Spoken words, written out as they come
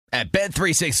At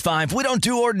Bet365, we don't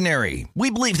do ordinary. We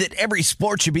believe that every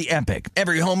sport should be epic.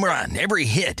 Every home run, every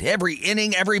hit, every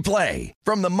inning, every play.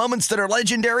 From the moments that are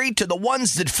legendary to the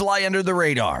ones that fly under the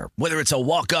radar. Whether it's a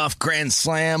walk-off grand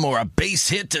slam or a base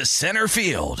hit to center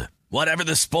field. Whatever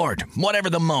the sport, whatever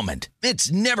the moment.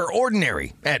 It's never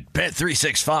ordinary at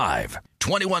Bet365.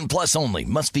 21 plus only.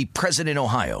 Must be present in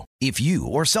Ohio. If you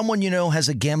or someone you know has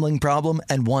a gambling problem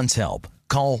and wants help,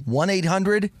 call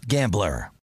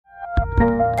 1-800-GAMBLER.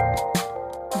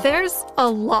 There's a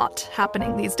lot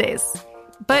happening these days,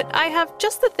 but I have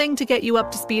just the thing to get you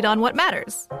up to speed on what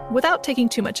matters without taking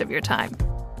too much of your time.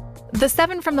 The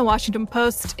 7 from the Washington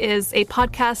Post is a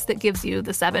podcast that gives you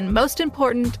the 7 most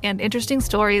important and interesting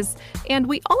stories, and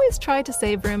we always try to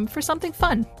save room for something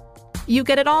fun. You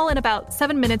get it all in about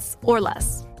 7 minutes or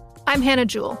less. I'm Hannah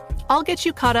Jewell. I'll get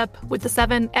you caught up with the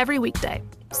 7 every weekday.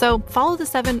 So follow the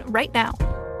 7 right now.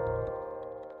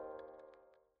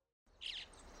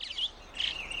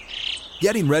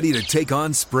 Getting ready to take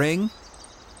on spring?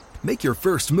 Make your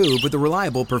first move with the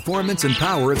reliable performance and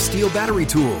power of Steel battery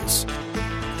tools.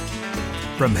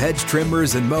 From hedge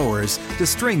trimmers and mowers to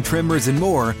string trimmers and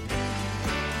more,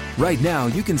 right now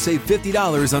you can save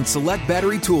 $50 on select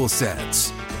battery tool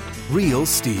sets. Real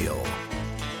Steel.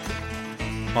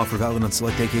 Offer valid on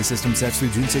select AK system sets through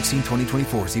June 16,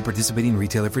 2024. See participating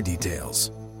retailer for details.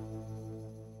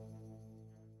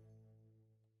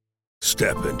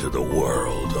 Step into the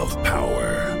world of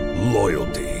power,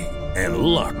 loyalty, and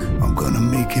luck. I'm gonna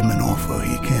make him an offer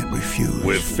he can't refuse.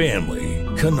 With family,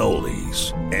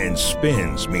 cannolis, and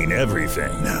spins mean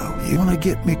everything. Now, you wanna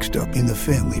get mixed up in the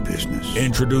family business.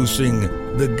 Introducing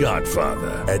The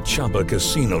Godfather at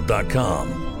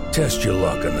ChumbaCasino.com. Test your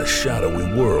luck in the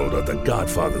shadowy world of The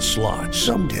Godfather slot.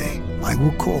 Someday, I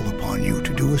will call upon you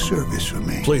to do a service for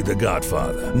me. Play The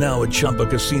Godfather, now at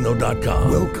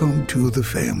ChumbaCasino.com. Welcome to the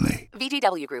family.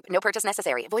 VGW Group. No purchase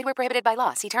necessary. Void where prohibited by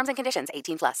law. See terms and conditions.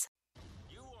 18 plus.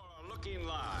 You are looking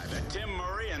live at Tim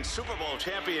Murray and Super Bowl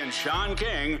champion Sean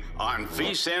King on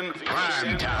VSiN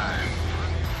Prime Time.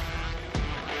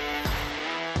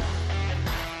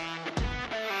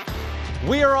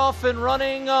 We are off and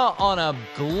running on a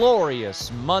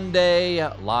glorious Monday,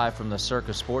 live from the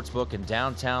Circus Sportsbook in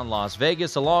downtown Las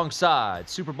Vegas, alongside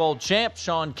Super Bowl champ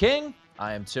Sean King.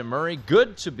 I am Tim Murray.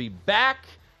 Good to be back.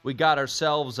 We got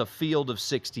ourselves a field of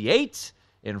 68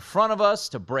 in front of us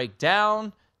to break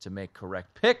down, to make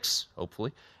correct picks,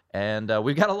 hopefully. And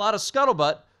we've got a lot of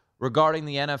scuttlebutt regarding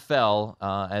the NFL,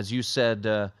 as you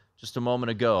said just a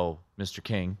moment ago, Mr.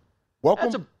 King.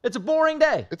 Welcome. It's a boring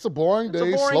day. It's a boring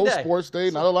day, boring slow day. Sports day,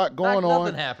 not a lot going on.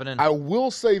 Nothing happening. I will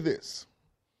say this.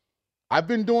 I've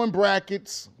been doing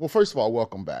brackets. Well, first of all,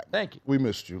 welcome back. Thank you. We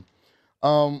missed you.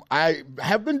 I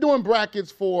have been doing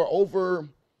brackets for over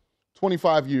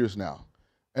 25 years now,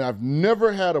 and I've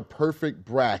never had a perfect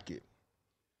bracket.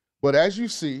 But as you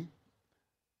see,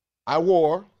 I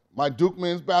wore my Duke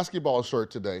men's basketball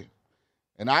shirt today,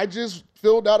 and I just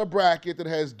filled out a bracket that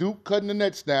has Duke cutting the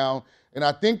nets down, and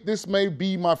I think this may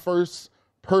be my first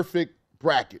perfect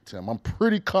bracket, Tim. I'm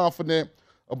pretty confident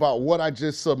about what I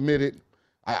just submitted.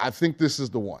 I think this is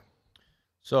the one.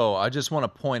 So I just want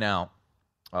to point out,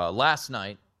 last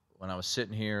night when I was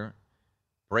sitting here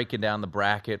breaking down the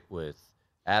bracket with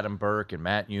Adam Burke and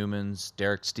Matt Humans,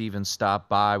 Derek Stevens stopped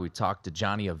by. We talked to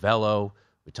Johnny Avello.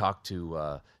 We talked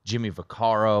to Jimmy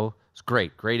Vaccaro. It's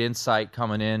great insight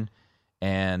coming in.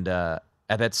 And at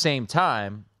that same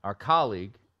time, our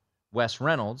colleague, Wes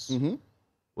Reynolds,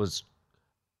 was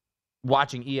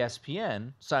watching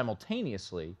ESPN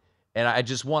simultaneously. And I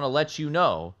just want to let you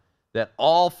know that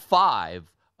all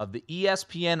 5 of the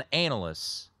ESPN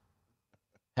analysts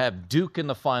have Duke in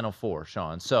the Final Four,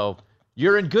 Sean. So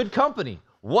you're in good company.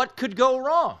 What could go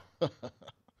wrong?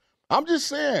 I'm just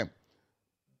saying,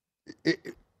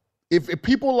 if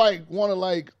people want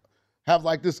to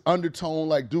have this undertone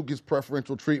like Duke gets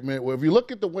preferential treatment, well, if you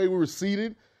look at the way we were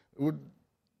seated,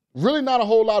 really not a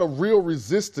whole lot of real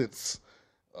resistance,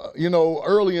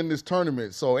 early in this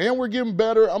tournament. So, and we're getting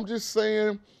better. I'm just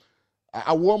saying,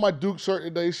 I wore my Duke shirt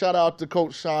today. Shout out to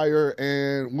Coach Shire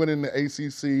and winning the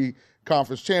ACC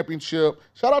Conference Championship.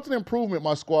 Shout out to the improvement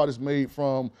my squad has made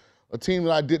from a team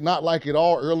that I did not like at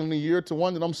all early in the year to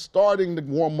one that I'm starting to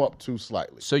warm up to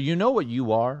slightly. So you know what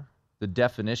you are, the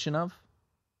definition of?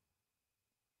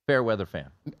 Fair weather fan.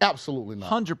 Absolutely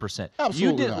not. 100%.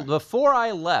 Absolutely not. Before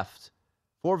I left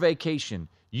for vacation,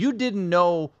 you didn't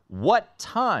know what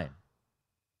time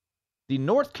the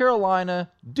North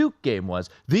Carolina-Duke game was.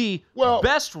 The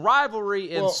best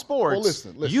rivalry in sports.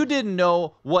 Listen. You didn't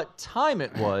know what time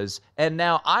it was, and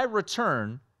now I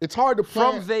return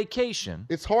from vacation.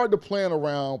 It's hard to plan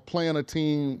around playing a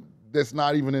team that's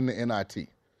not even in the NIT.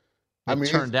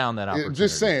 Turned down that opportunity.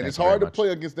 Just saying, it's hard to play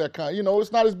against that kind.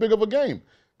 It's not as big of a game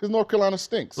because North Carolina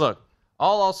stinks. Look,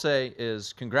 all I'll say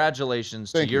is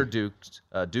congratulations to your Dukes,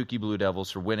 Dookie Blue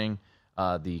Devils, for winning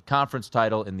the conference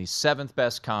title in the 7th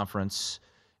best conference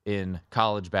in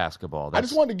college basketball. I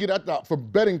just wanted to get that for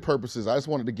betting purposes. I just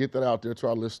wanted to get that out there to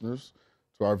our listeners,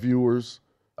 to our viewers.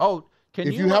 Oh,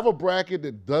 if you have a bracket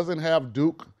that doesn't have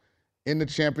Duke in the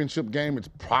championship game, it's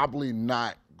probably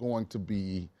not going to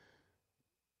be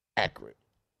accurate.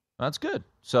 That's good.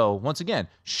 So, once again,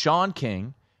 Sean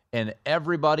King and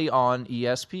everybody on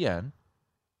ESPN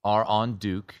are on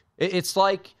Duke. It's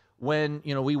like when,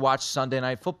 we watch Sunday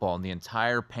Night Football and the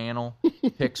entire panel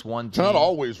picks one team. They're not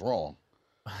always wrong.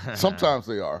 Sometimes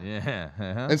they are. Yeah.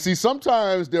 Uh-huh. And see,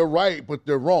 sometimes they're right, but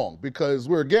they're wrong because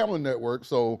we're a gambling network,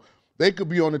 so they could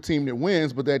be on the team that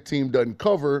wins, but that team doesn't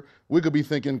cover. We could be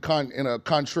thinking in a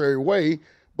contrary way,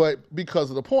 but because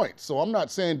of the points. So I'm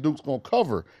not saying Duke's going to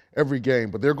cover every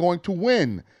game, but they're going to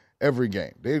win every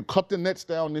game. They cut the nets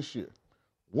down this year.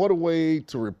 What a way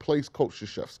to replace Coach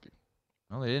Krzyzewski.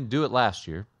 Well, they didn't do it last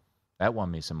year. That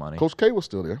won me some money. Coach K was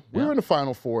still there. We Yeah. were in the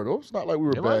Final Four, though. It's not like we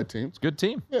were a bad team. It's a good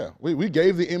team. Yeah, we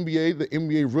gave the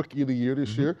NBA Rookie of the Year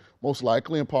this year, most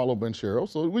likely, and Paulo Banchero.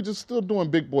 So we're just still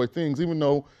doing big boy things, even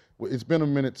though it's been a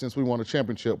minute since we won a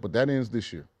championship, but that ends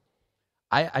this year.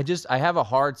 I have a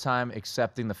hard time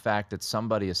accepting the fact that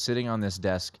somebody is sitting on this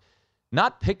desk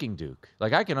not picking Duke.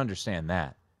 Like, I can understand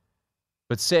that.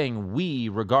 But saying we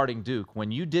regarding Duke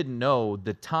when you didn't know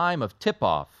the time of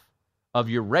tip-off of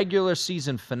your regular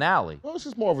season finale. Well, it's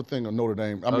just more of a thing of Notre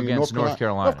Dame. Against North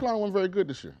Carolina. North Carolina went very good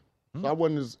this year. So I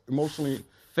wasn't as emotionally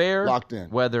Fair locked in.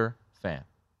 weather fan.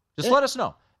 Just let us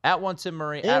know. At one Tim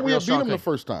Murray, And at we Real had beat Sean them the King.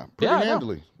 first time pretty Yeah, I know.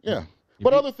 handily. Yeah.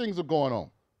 But other things are going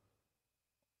on.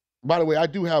 By the way, I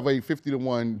do have a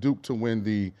 50-1 Duke to win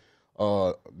the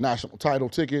national title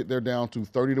ticket. They're down to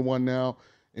 30-1 now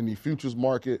in the futures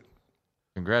market.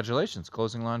 Congratulations,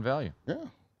 closing line value. Yeah.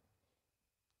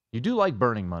 You do like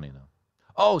burning money, though.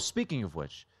 Oh, speaking of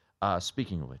which,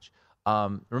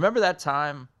 remember that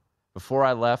time before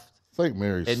I left? St.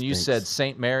 Mary's And you stinks. said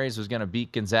St. Mary's was going to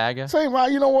beat Gonzaga? St.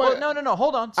 Mary's, you know what? Well, no,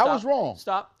 hold on. Stop. I was wrong.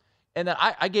 Stop. And then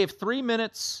I gave 3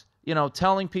 minutes,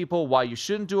 telling people why you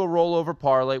shouldn't do a rollover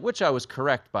parlay, which I was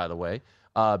correct, by the way,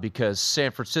 because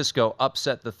San Francisco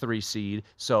upset the 3 seed,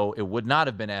 so it would not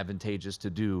have been advantageous to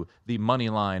do the money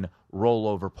line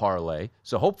rollover parlay.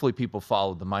 So hopefully people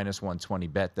followed the minus 120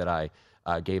 bet that I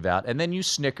gave out. And then you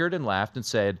snickered and laughed and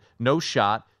said, no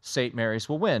shot, St. Mary's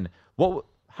will win.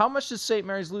 How much did St.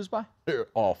 Mary's lose by? They're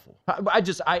awful. I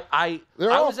was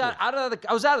out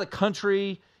of the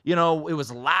country. It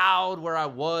was loud where I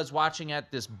was watching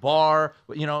at this bar,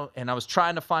 and I was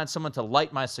trying to find someone to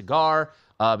light my cigar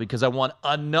because I won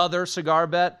another cigar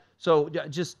bet. So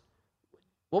just,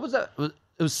 what was that?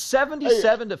 It was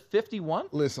 77 to 51.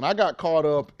 Listen, I got caught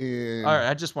up in. All right,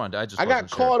 I got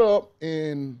caught up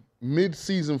in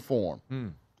mid-season form.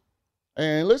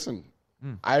 And listen,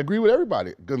 I agree with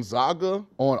everybody. Gonzaga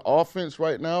on offense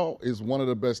right now is one of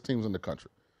the best teams in the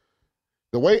country.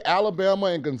 The way Alabama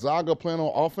and Gonzaga playing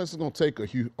on offense is going to take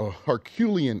a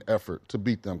Herculean effort to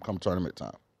beat them come tournament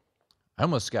time. I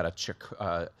almost got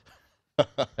a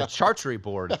charcuterie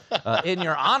board in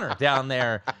your honor down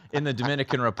there in the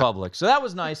Dominican Republic. So that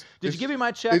was nice. Did you give me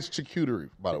my check? It's charcuterie,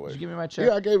 by the way. Did you give me my check?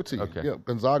 Yeah, I gave it to you. Okay. Yeah,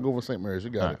 Gonzaga over St. Mary's.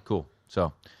 You got All it. right, cool.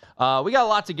 So we got a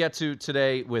lot to get to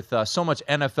today with so much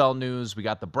NFL news. We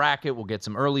got the bracket. We'll get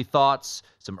some early thoughts,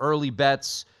 some early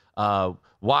bets,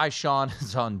 why Sean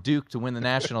is on Duke to win the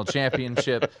national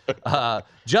championship.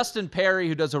 Justin Perry,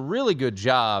 who does a really good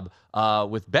job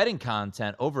with betting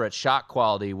content over at Shot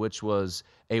Quality, which was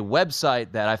a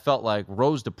website that I felt like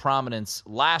rose to prominence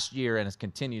last year and has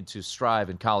continued to strive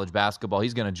in college basketball.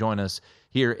 He's going to join us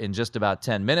here in just about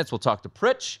 10 minutes. We'll talk to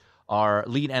Pritch, our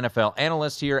lead NFL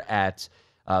analyst here at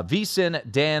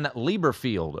VSiN. Dan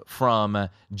Lieberfield from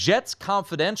Jets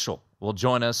Confidential will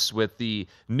join us with the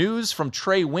news from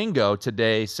Trey Wingo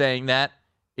today saying that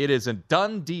it is a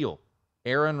done deal.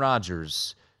 Aaron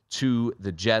Rodgers to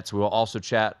the Jets. We will also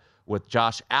chat with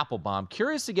Josh Applebaum.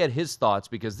 Curious to get his thoughts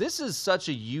because this is such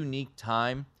a unique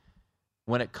time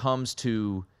when it comes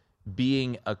to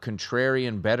being a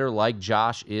contrarian bettor like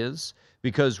Josh is,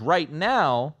 because right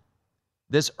now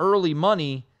this early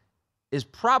money is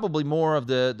probably more of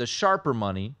the sharper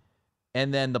money,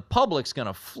 and then the public's going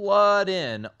to flood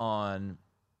in on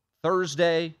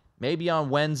Thursday, maybe on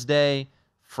Wednesday,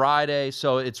 Friday.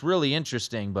 So it's really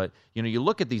interesting. But, you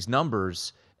look at these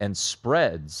numbers and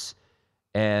spreads,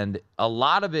 and a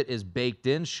lot of it is baked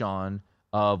in, Sean,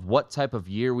 of what type of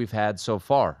year we've had so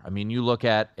far. I mean, you look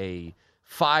at a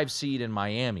 5 seed in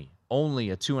Miami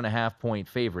only a 2.5-point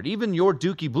favorite. Even your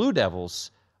Dookie Blue Devils,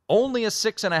 only a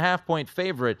 6.5-point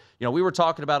favorite. You know, we were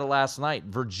talking about it last night.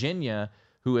 Virginia,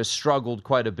 who has struggled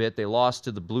quite a bit, they lost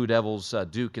to the Blue Devils,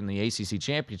 Duke, in the ACC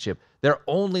championship. They're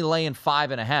only laying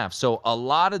 5.5. So a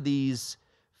lot of these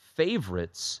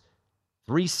favorites,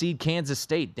 3-seed Kansas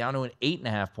State down to an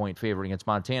 8.5-point favorite against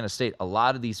Montana State. A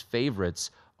lot of these favorites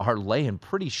are laying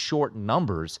pretty short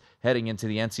numbers heading into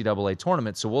the NCAA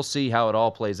tournament. So we'll see how it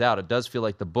all plays out. It does feel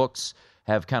like the books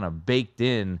have kind of baked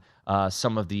in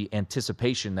some of the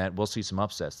anticipation that we'll see some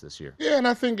upsets this year. Yeah, and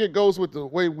I think it goes with the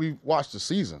way we've watched the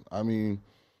season. I mean,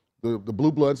 the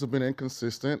Blue Bloods have been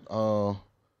inconsistent.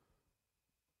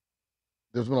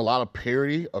 There's been a lot of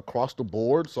parity across the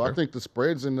board. So sure. I think the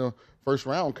spreads in the first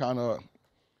round kind of,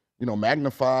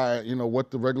 magnify,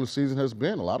 what the regular season has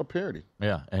been. A lot of parity.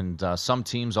 Yeah, and some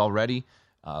teams already,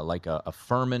 like a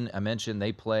Furman, I mentioned,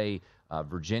 they play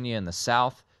Virginia in the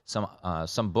South.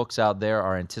 Some books out there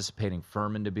are anticipating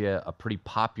Furman to be a pretty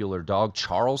popular dog.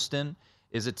 Charleston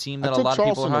is a team that a lot of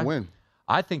people are high. Win.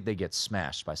 I think they get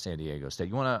smashed by San Diego State.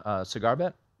 You want a cigar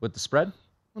bet with the spread?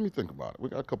 Let me think about it. We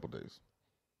got a couple days.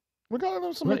 We got to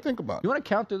have something to think about. You want to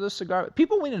counter this cigar?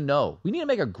 People need to know. We need to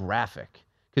make a graphic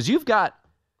because you've got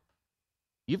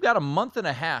a month and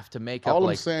a half to make up like 18. All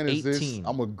I'm saying is this: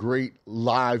 I'm a great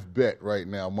live bet right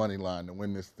now, money line, to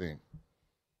win this thing.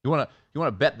 You want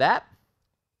to bet that?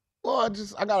 Well,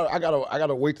 I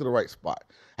gotta wait to the right spot.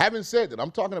 Having said that,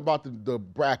 I'm talking about the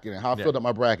bracket and how I filled up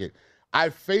my bracket. I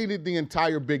faded the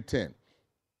entire Big Ten.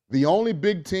 The only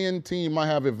Big Ten team I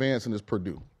have advancing is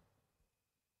Purdue,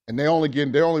 and they're only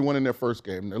winning their first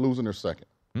game. They're losing their second.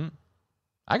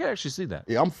 I can actually see that.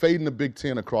 Yeah, I'm fading the Big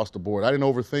Ten across the board. I didn't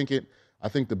overthink it. I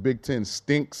think the Big Ten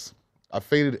stinks. I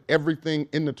faded everything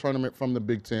in the tournament from the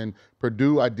Big Ten.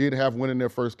 Purdue, I did have winning their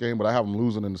first game, but I have them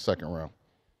losing in the second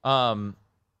round.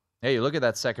 Hey, you look at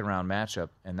that second-round matchup,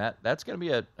 and that's going to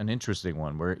be an interesting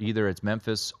one where either it's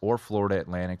Memphis or Florida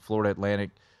Atlantic. Florida Atlantic,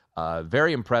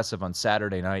 very impressive on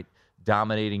Saturday night,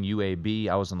 dominating UAB.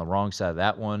 I was on the wrong side of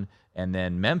that one. And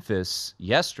then Memphis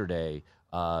yesterday,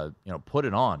 put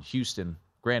it on Houston.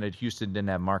 Granted, Houston didn't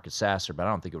have Marcus Sasser, but I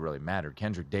don't think it really mattered.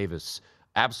 Kendrick Davis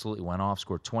absolutely went off,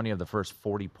 scored 20 of the first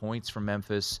 40 points for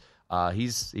Memphis.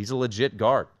 He's a legit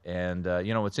guard. And,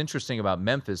 what's interesting about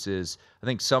Memphis is I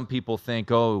think some people think,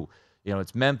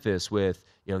 it's Memphis with,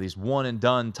 these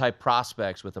one-and-done type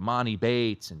prospects with Amani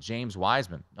Bates and James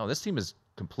Wiseman. No, this team is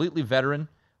completely veteran,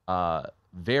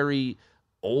 very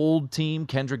old team.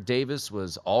 Kendrick Davis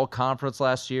was all-conference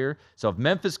last year. So if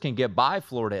Memphis can get by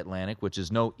Florida Atlantic, which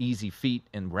is no easy feat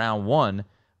in round one,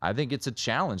 I think it's a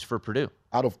challenge for Purdue.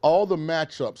 Out of all the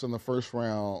matchups in the first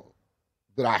round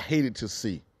that I hated to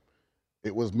see,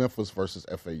 it was Memphis versus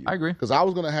FAU. I agree. Because I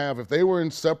was going to have, if they were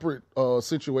in separate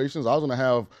situations, I was going to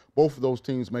have both of those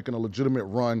teams making a legitimate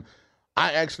run.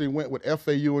 I actually went with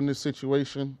FAU in this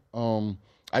situation.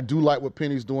 I do like what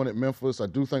Penny's doing at Memphis. I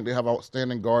do think they have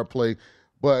outstanding guard play.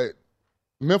 But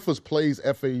Memphis plays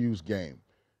FAU's game.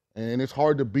 And it's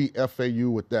hard to beat FAU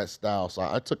with that style. So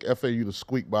I took FAU to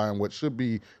squeak by in what should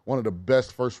be one of the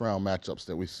best first-round matchups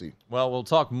that we see. Well, we'll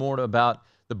talk more about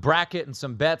the bracket and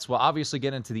some bets. We'll obviously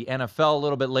get into the NFL a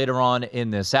little bit later on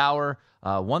in this hour.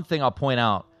 One thing I'll point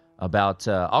out about,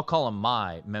 I'll call them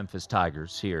my Memphis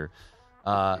Tigers here.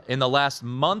 In the last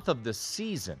month of the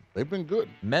season, they've been good.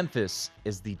 Memphis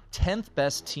is the 10th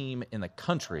best team in the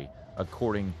country,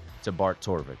 according to Bart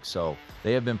Torvik. So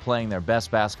they have been playing their best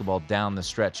basketball down the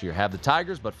stretch here. Have the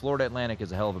Tigers, but Florida Atlantic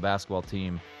is a hell of a basketball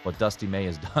team. What Dusty May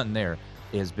has done there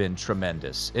has been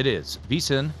tremendous. It is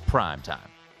VSiN Prime Time.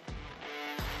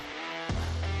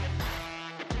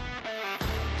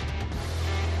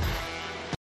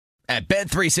 At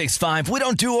Bet365, we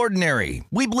don't do ordinary.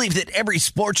 We believe that every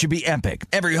sport should be epic.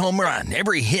 Every home run,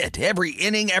 every hit, every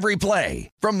inning, every play.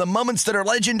 From the moments that are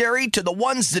legendary to the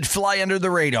ones that fly under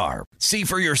the radar. See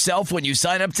for yourself when you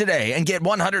sign up today and get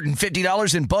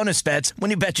 $150 in bonus bets when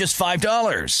you bet just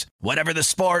 $5. Whatever the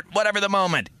sport, whatever the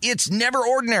moment, it's never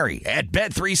ordinary at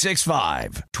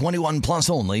Bet365. 21 plus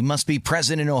only. Must be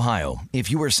present in Ohio.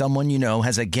 If you or someone you know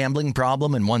has a gambling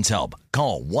problem and wants help,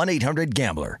 call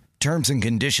 1-800-GAMBLER. Terms and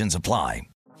conditions apply.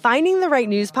 Finding the right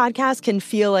news podcast can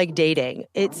feel like dating.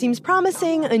 It seems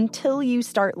promising until you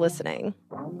start listening.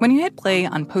 When you hit play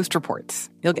on Post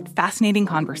Reports, you'll get fascinating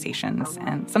conversations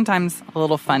and sometimes a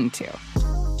little fun, too.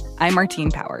 I'm Martine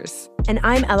Powers. And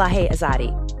I'm Elahe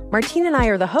Azadi. Martine and I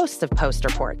are the hosts of Post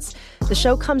Reports. The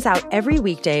show comes out every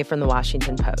weekday from The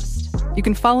Washington Post. You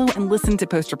can follow and listen to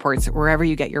Post Reports wherever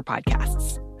you get your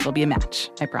podcasts. It'll be a match,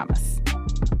 I promise.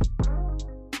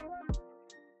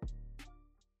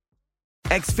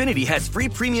 Xfinity has free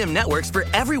premium networks for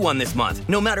everyone this month,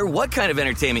 no matter what kind of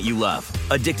entertainment you love.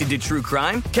 Addicted to true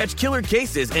crime? Catch killer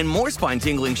cases and more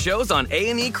spine-tingling shows on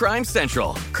A&E Crime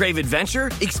Central. Crave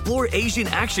adventure? Explore Asian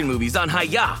action movies on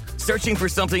Hi-YAH. Searching for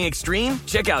something extreme?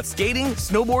 Check out skating,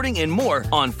 snowboarding, and more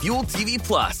on Fuel TV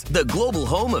Plus, the global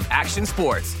home of action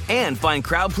sports. And find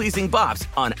crowd-pleasing bops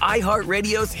on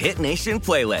iHeartRadio's Hit Nation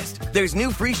playlist. There's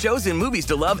new free shows and movies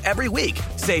to love every week.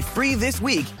 Say free this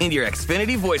week in your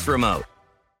Xfinity voice remote.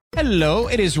 Hello,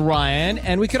 it is Ryan,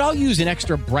 and we could all use an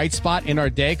extra bright spot in our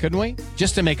day, couldn't we?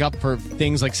 Just to make up for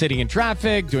things like sitting in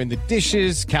traffic, doing the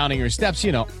dishes, counting your steps,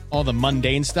 you know, all the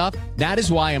mundane stuff. That is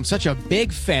why I'm such a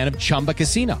big fan of Chumba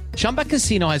Casino. Chumba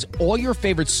Casino has all your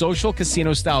favorite social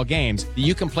casino-style games that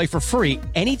you can play for free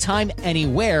anytime,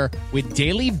 anywhere with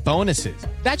daily bonuses.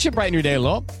 That should brighten your day a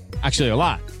little. Actually, a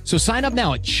lot. So sign up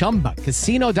now at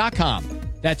ChumbaCasino.com.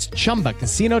 That's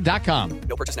ChumbaCasino.com.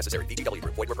 No purchase necessary. VGW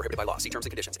Group. Void where prohibited by law. See terms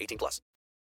and conditions. 18+.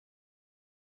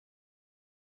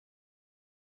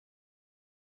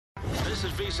 This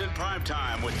is VSiN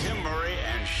Primetime with Tim Murray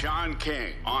and Sean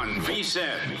King on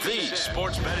VSiN, the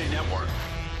Sports Betting Network.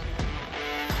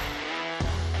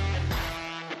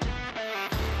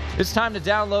 It's time to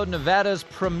download Nevada's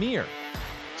premier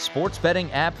sports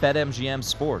betting app, BetMGM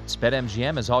Sports.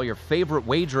 BetMGM has all your favorite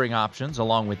wagering options,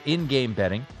 along with in-game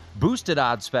betting, boosted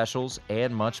odds specials,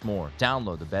 and much more.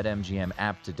 Download the BetMGM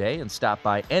app today and stop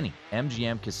by any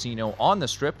MGM casino on the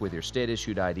Strip with your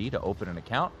state-issued ID to open an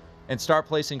account and start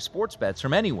placing sports bets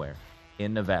from anywhere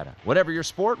in Nevada. Whatever your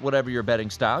sport, whatever your betting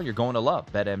style, you're going to love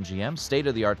BetMGM's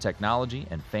state-of-the-art technology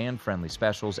and fan-friendly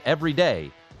specials every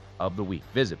day of the week.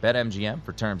 Visit BetMGM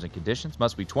for terms and conditions.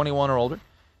 Must be 21 or older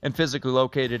and physically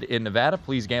located in Nevada.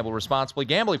 Please gamble responsibly.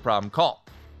 Gambling problem? Call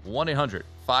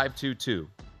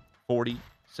 1-800-522-40.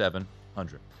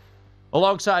 700.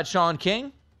 Alongside Sean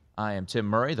King, I am Tim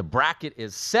Murray. The bracket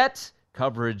is set.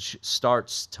 Coverage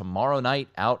starts tomorrow night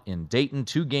out in Dayton.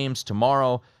 2 games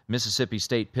tomorrow, Mississippi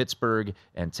State, Pittsburgh,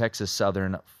 and Texas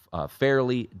Southern,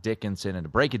 Fairleigh Dickinson. And to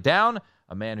break it down,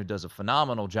 a man who does a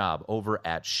phenomenal job over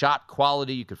at Shot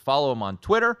Quality. You could follow him on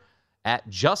Twitter at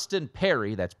Justin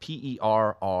Perry. That's Perri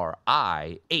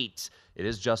 8. It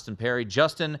is Justin Perry.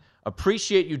 Justin,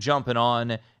 appreciate you jumping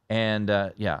on. And,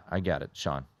 yeah, I got it,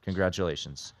 Sean.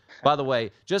 Congratulations. By the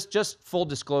way, just full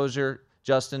disclosure,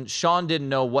 Justin, Sean didn't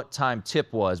know what time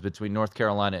tip was between North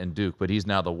Carolina and Duke, but he's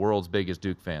now the world's biggest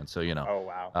Duke fan. So, you know. Oh,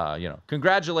 wow.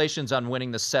 Congratulations on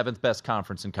winning the 7th best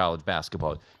conference in college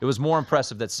basketball. It was more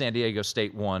impressive that San Diego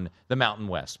State won the Mountain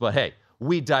West. But, hey,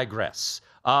 we digress.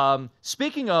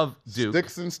 Speaking of Duke.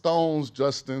 Sticks and stones,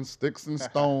 Justin. Sticks and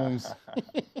stones.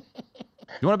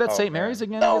 You want to bet St. Mary's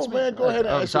again? No, man, go ahead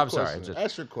and ask your question. Sorry.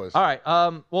 Ask your question. All right.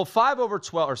 Well, 12 over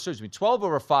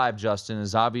 5, Justin,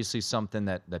 is obviously something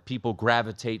that people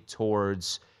gravitate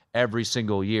towards every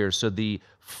single year. So the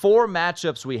 4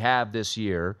 matchups we have this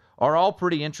year are all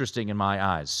pretty interesting in my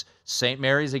eyes. St.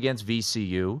 Mary's against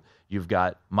VCU. You've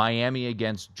got Miami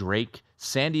against Drake,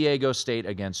 San Diego State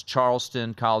against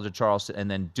Charleston, College of Charleston,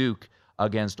 and then Duke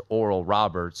against Oral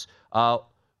Roberts.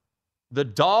 The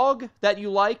dog that you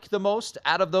like the most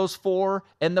out of those 4,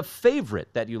 and the favorite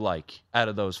that you like out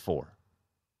of those 4?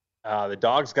 The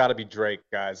dog's got to be Drake,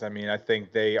 guys. I mean, I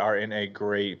think they are in a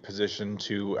great position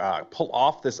to pull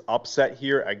off this upset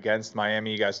here against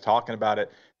Miami. You guys talking about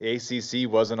it. The ACC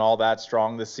wasn't all that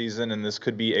strong this season, and this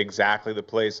could be exactly the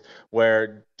place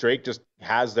where Drake just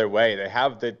has their way. They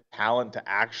have the talent to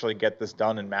actually get this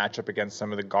done and match up against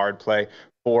some of the guard play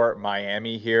for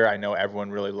Miami here. I know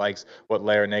everyone really likes what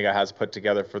Larrañaga has put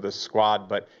together for the squad,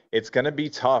 but it's going to be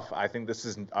tough. I think this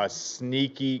is a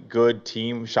sneaky good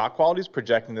team. Shot Quality is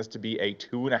projecting this to be a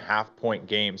 2.5-point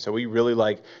game, so we really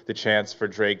like the chance for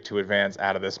Drake to advance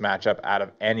out of this matchup out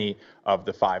of any of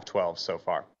the 5-12 so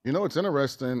far. You know, it's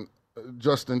interesting,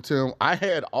 Justin, Tim. I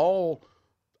had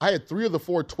 3 of the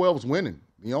 4 12s winning.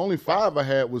 The only 5 I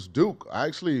had was Duke. I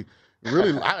really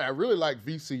like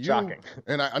VCU. Shocking.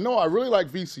 And I know I really like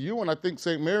VCU, and I think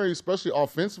St. Mary's, especially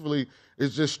offensively,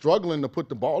 is just struggling to put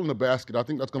the ball in the basket. I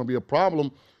think that's going to be a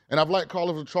problem. And I've liked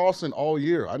College of Charleston all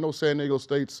year. I know San Diego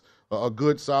State's a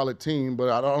good, solid team, but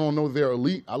I don't know they're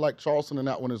elite. I like Charleston in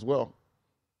that one as well.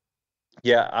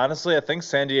 Yeah, honestly, I think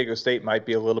San Diego State might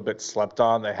be a little bit slept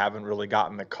on. They haven't really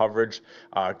gotten the coverage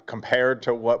compared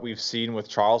to what we've seen with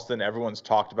Charleston. Everyone's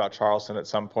talked about Charleston at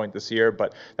some point this year,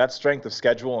 but that strength of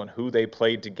schedule and who they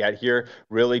played to get here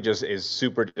really just is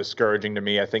super discouraging to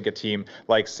me. I think a team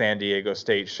like San Diego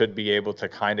State should be able to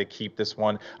kind of keep this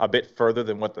one a bit further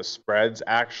than what the spread's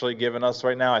actually given us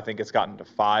right now. I think it's gotten to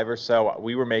 5 or so.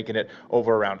 We were making it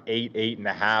over around 8,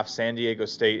 8.5. San Diego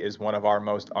State is one of our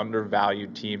most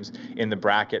undervalued teams in the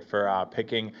bracket for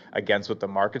picking against what the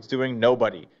market's doing.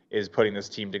 Nobody is putting this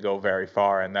team to go very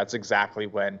far, and that's exactly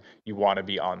when you want to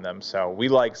be on them. So we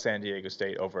like San Diego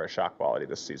State over a shot quality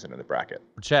this season in the bracket.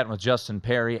 We're chatting with Justin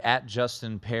Perry at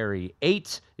Justin Perry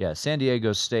 8. Yeah, San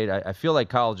Diego State. I feel like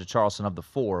College of Charleston of the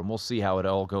 4, and we'll see how it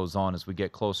all goes on as we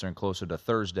get closer and closer to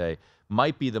Thursday.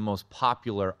 Might be the most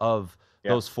popular of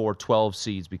those 4 12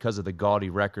 seeds because of the gaudy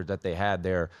record that they had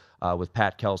there with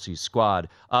Pat Kelsey's squad.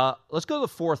 Let's go to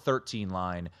the 4-13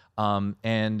 line.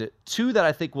 And 2 that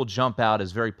I think will jump out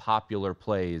as very popular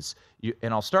plays.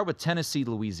 And I'll start with Tennessee,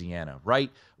 Louisiana, right?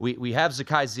 We have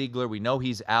Zakai Ziegler. We know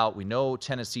he's out. We know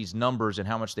Tennessee's numbers and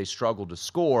how much they struggle to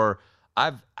score.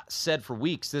 I've said for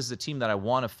weeks, this is a team that I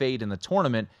want to fade in the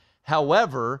tournament.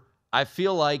 However, I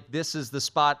feel like this is the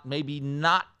spot maybe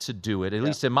not to do it, at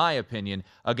least in my opinion,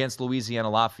 against Louisiana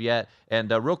Lafayette.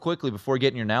 And real quickly, before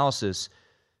getting your analysis,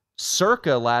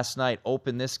 Circa last night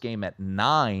opened this game at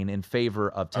 9 in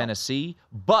favor of Tennessee,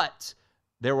 but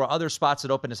there were other spots that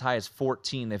opened as high as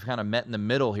 14. They've kind of met in the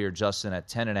middle here, Justin, at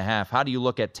 10.5. How do you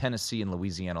look at Tennessee and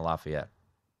Louisiana Lafayette?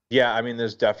 Yeah, I mean,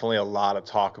 there's definitely a lot of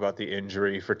talk about the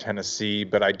injury for Tennessee,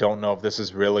 but I don't know if this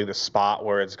is really the spot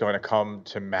where it's going to come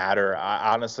to matter.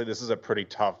 Honestly, this is a pretty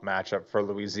tough matchup for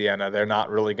Louisiana. They're not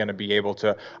really going to be able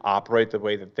to operate the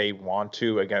way that they want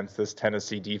to against this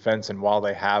Tennessee defense. And while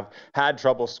they have had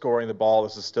trouble scoring the ball,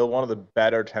 this is still one of the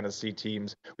better Tennessee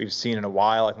teams we've seen in a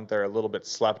while. I think they're a little bit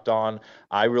slept on.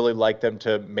 I really like them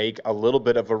to make a little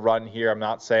bit of a run here. I'm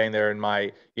not saying they're in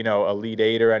my, Elite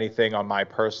 8 or anything on my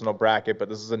personal bracket, but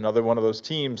this is another one of those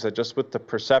teams that just with the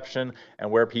perception and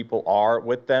where people are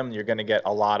with them, you're going to get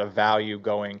a lot of value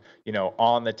going,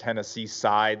 on the Tennessee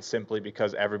side simply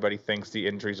because everybody thinks the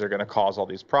injuries are going to cause all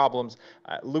these problems.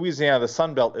 Louisiana, the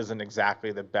Sun Belt isn't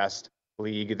exactly the best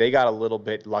league. They got a little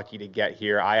bit lucky to get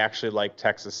here. I actually like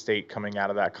Texas State coming out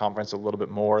of that conference a little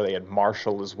bit more. They had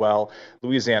Marshall as well.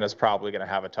 Louisiana's probably going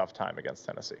to have a tough time against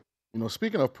Tennessee.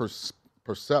 Speaking of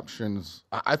perceptions,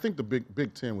 I think the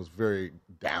Big Ten was very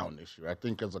down this year. I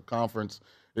think as a conference,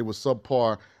 it was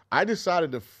subpar. I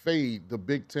decided to fade the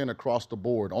Big Ten across the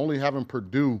board, only having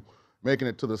Purdue making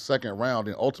it to the second round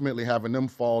and ultimately having them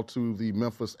fall to the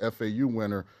Memphis FAU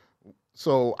winner.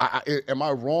 So am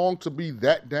I wrong to be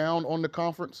that down on the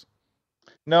conference?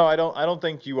 No, I don't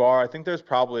think you are. I think there's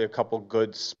probably a couple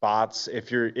good spots.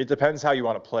 It depends how you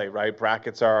want to play, right?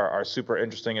 Brackets are super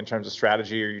interesting in terms of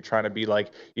strategy. Are you trying to be like,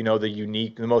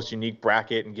 the most unique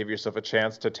bracket and give yourself a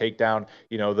chance to take down,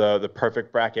 the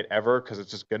perfect bracket ever because it's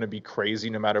just going to be crazy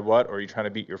no matter what? Or are you trying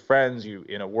to beat your friends? You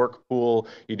in a work pool,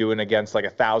 you doing against like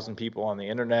 1,000 people on the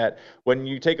internet? When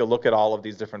you take a look at all of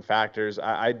these different factors,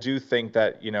 I do think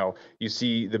that, you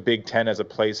see the Big Ten as a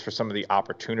place for some of the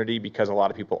opportunity because a lot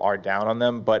of people are down on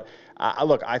them. But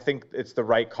look, I think it's the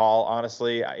right call,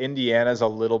 honestly. Indiana's a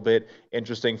little bit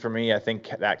interesting for me. I think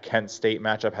that Kent State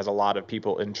matchup has a lot of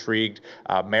people intrigued.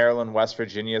 Maryland, West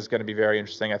Virginia is going to be very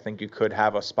interesting. I think you could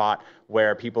have a spot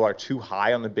where people are too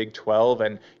high on the Big 12,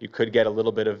 and you could get a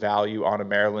little bit of value on a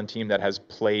Maryland team that has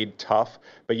played tough.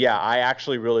 But yeah, I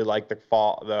actually really like the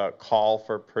call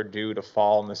for Purdue to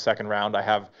fall in the second round. I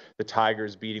have the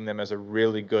Tigers beating them as a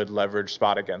really good leverage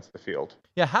spot against the field.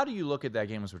 Yeah, how do you look at that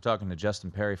game as we're talking to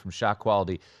Justin Perry from Shot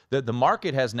Quality? The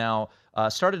market has now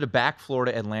started to back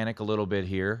Florida Atlantic a little bit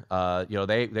here.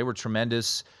 They were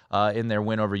tremendous in their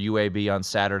win over UAB on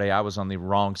Saturday. I was on the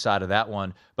wrong side of that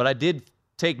one, but I did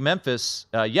take Memphis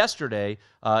yesterday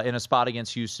in a spot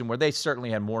against Houston where they certainly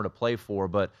had more to play for,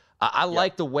 but I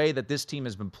like the way that this team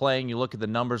has been playing. You look at the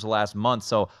numbers the last month.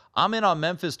 So I'm in on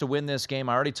Memphis to win this game.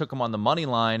 I already took them on the money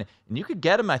line, and you could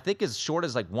get them, I think, as short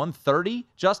as like 130,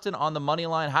 Justin, on the money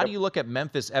line. How do you look at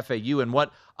Memphis FAU? And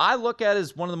what I look at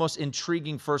is one of the most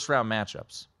intriguing first-round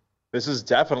matchups. This is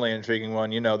definitely an intriguing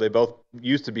one. They both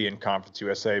used to be in Conference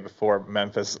USA before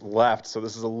Memphis left. So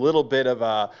this is a little bit of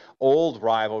a old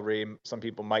rivalry. Some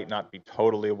people might not be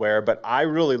totally aware, but I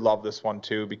really love this one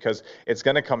too because it's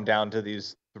going to come down to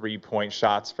these 3-point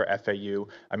shots for FAU.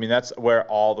 I mean, that's where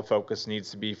all the focus needs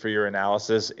to be for your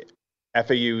analysis.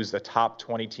 FAU is the top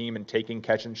 20 team in taking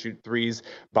catch-and-shoot threes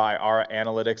by our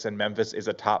analytics, and Memphis is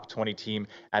a top 20 team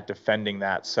at defending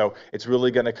that. So it's really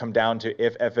going to come down to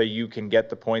if FAU can get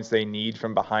the points they need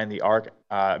from behind the arc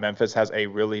Memphis has a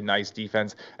really nice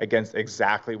defense against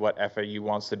exactly what FAU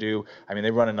wants to do. I mean,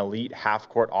 they run an elite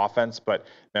half-court offense, but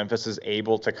Memphis is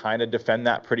able to kind of defend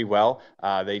that pretty well.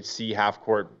 They see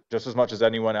half-court just as much as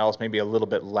anyone else, maybe a little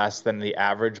bit less than the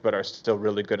average, but are still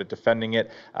really good at defending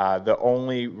it. The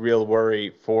only real worry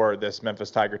for this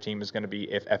Memphis Tiger team is going to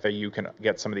be if FAU can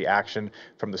get some of the action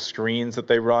from the screens that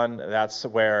they run. That's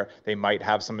where they might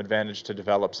have some advantage to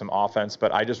develop some offense.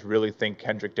 But I just really think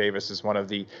Kendrick Davis is one of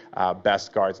the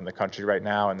best guards in the country right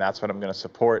now, and that's what I'm going to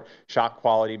support. Shot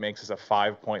quality makes this a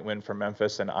 5-point win for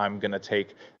Memphis, and I'm going to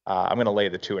take I'm going to lay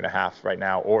the 2.5 right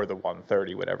now, or the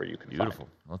 130, whatever you can Beautiful.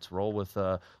 find. Let's roll with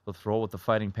the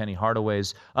Fighting Penny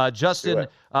Hardaways. Justin,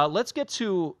 let's get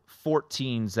to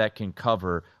 14s that can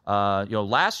cover.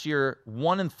 Last year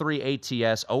 1-3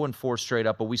 ATS, 0-4 straight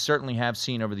up, but we certainly have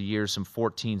seen over the years some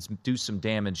 14s do some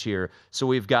damage here. So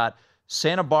we've got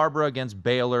Santa Barbara against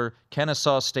Baylor,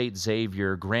 Kennesaw State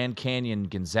Xavier, Grand Canyon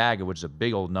Gonzaga, which is a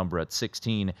big old number at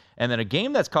 16, and then a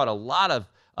game that's caught a lot of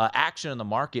action in the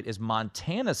market is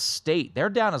Montana State. They're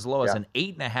down as low as an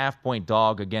 8.5-point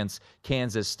dog against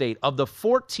Kansas State. Of the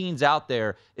 14s out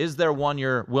there, is there one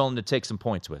you're willing to take some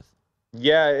points with?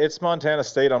 Yeah, it's Montana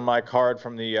State on my card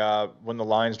from the when the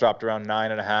lines dropped around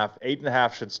 9.5.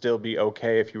 8.5 should still be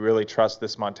okay if you really trust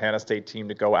this Montana State team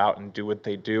to go out and do what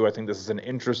they do. I think this is an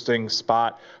interesting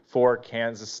spot for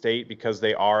Kansas State because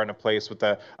they are in a place with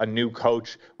a new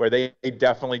coach where they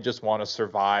definitely just want to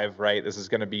survive, right? This is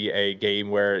going to be a game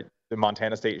where the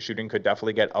Montana State shooting could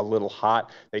definitely get a little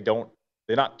hot. They're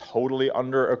not totally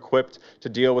under-equipped to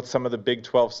deal with some of the Big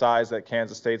 12 size that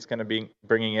Kansas State's going to be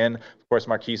bringing in. Of course,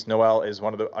 Marquise Noel is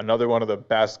another one of the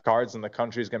best guards in the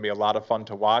country. It's going to be a lot of fun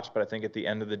to watch, but I think at the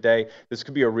end of the day, this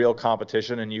could be a real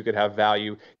competition, and you could have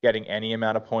value getting any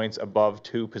amount of points above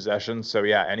 2 possessions. So,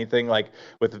 yeah, anything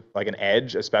with an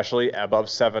edge, especially above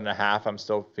 7.5, I'm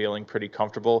still feeling pretty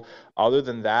comfortable. Other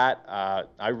than that,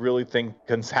 I really think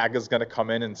Gonzaga's going to come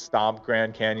in and stomp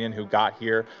Grand Canyon, who got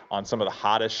here on some of the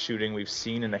hottest shooting we've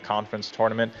seen in a conference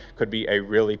tournament. Could be a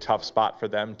really tough spot for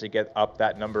them to get up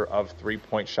that number of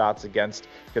 3-point shots against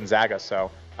Gonzaga. So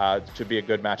it should be a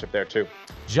good matchup there too.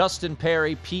 Justin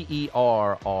Perry,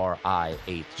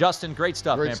 Perri8. Justin, great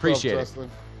stuff, man. Appreciate it.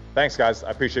 Thanks, guys.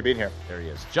 I appreciate being here. There he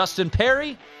is. Justin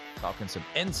Perry talking some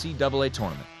NCAA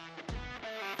tournament.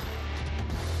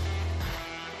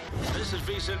 This is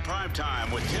VSiN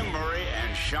Primetime with Tim Murray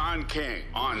and Sean King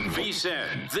on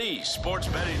VSiN, the sports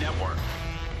betting network.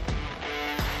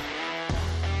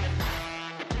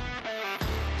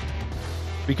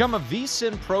 Become a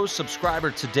VSiN Pro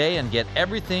subscriber today and get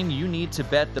everything you need to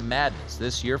bet the madness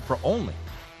this year for only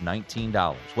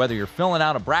 $19. Whether you're filling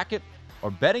out a bracket or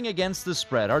betting against the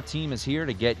spread, our team is here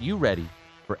to get you ready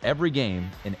for every game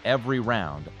in every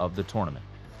round of the tournament.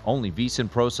 Only VSiN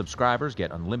Pro subscribers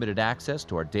get unlimited access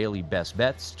to our daily best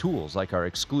bets, tools like our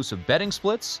exclusive betting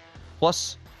splits,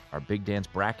 plus our Big Dance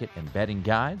bracket and betting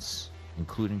guides,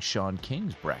 including Sean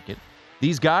King's bracket.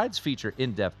 These guides feature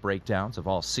in-depth breakdowns of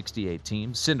all 68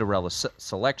 teams, Cinderella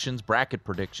selections, bracket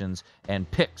predictions, and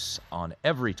picks on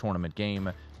every tournament game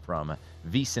from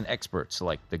VSiN experts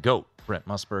like the GOAT, Brent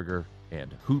Musburger,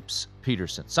 and Hoops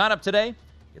Peterson. Sign up today,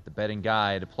 get the betting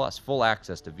guide, plus full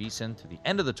access to VSiN to the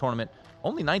end of the tournament.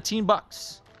 Only $19.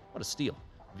 What a steal.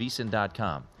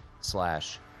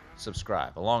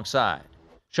 VSiN.com/subscribe. Alongside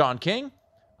Sean King,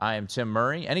 I am Tim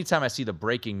Murray. Anytime I see the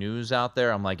breaking news out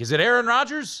there, I'm like, is it Aaron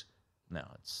Rodgers? No,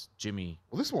 it's Jimmy.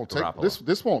 Well, this won't Garoppolo. take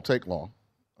this won't take long.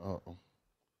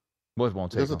 What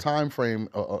won't take? There's long? a time frame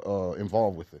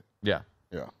involved with it. Yeah.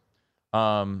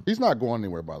 He's not going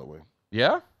anywhere, by the way.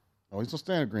 Yeah. No, he's gonna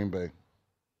stay in Green Bay.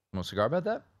 Want a cigar about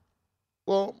that?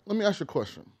 Well, let me ask you a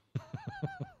question.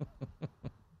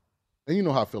 And you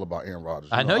know how I feel about Aaron Rodgers.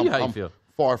 I know how you feel.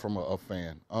 Far from a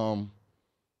fan.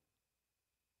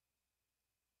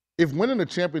 If winning a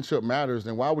championship matters,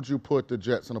 then why would you put the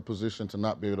Jets in a position to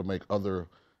not be able to make other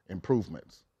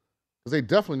improvements? Because they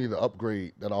definitely need to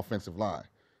upgrade that offensive line.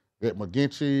 That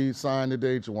McGinchey signed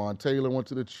today. Jawan Taylor went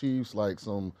to the Chiefs. Like,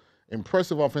 some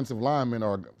impressive offensive linemen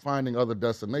are finding other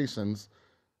destinations.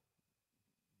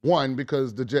 One,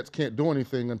 because the Jets can't do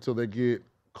anything until they get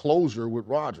closure with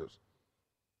Rodgers.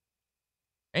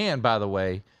 And, by the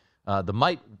way, the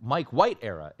Mike White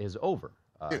era is over.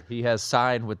 He has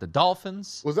signed with the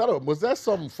Dolphins. Was that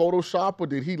some Photoshop, or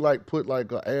did he put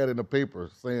an ad in the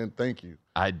paper saying thank you?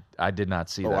 I did not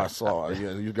see that. Oh, I saw it.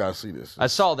 Yeah, you guys see this. I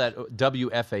saw that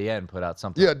WFAN put out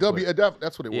something. Yeah,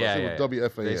 that's what it was. Yeah, it was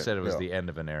WFAN. They said it was the end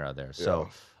of an era there. So,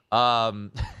 I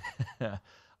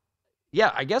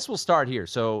guess we'll start here.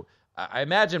 So I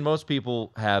imagine most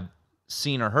people have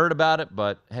seen or heard about it,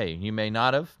 but hey, you may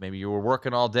not have. Maybe you were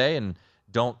working all day and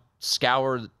don't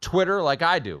scour Twitter like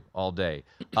I do all day.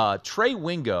 Trey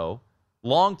Wingo,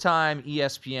 longtime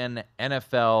ESPN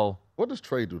NFL. What does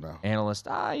Trey do now? Analyst.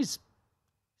 He's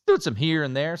doing some here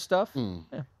and there stuff.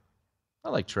 Yeah. I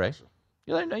like Trey.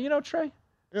 You know Trey?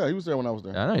 Yeah, he was there when I was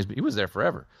there. I know he was there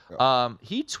forever. Yeah.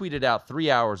 He tweeted out 3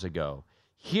 hours ago,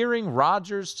 hearing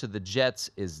Rodgers to the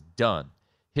Jets is done.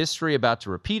 History about to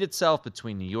repeat itself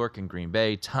between New York and Green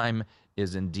Bay. Time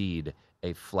is indeed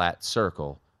a flat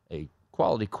circle. A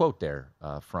quality quote there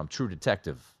from True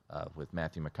Detective with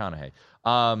Matthew McConaughey.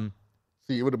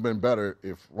 See, it would have been better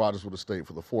if Rodgers would have stayed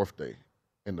for the 4th day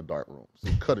in the dark room. So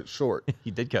he cut it short.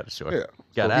 He did cut it short. Yeah.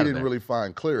 So he didn't really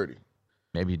find clarity.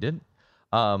 Maybe he didn't.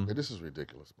 This is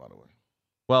ridiculous, by the way.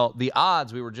 Well, the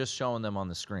odds, we were just showing them on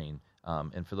the screen.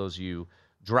 And for those of you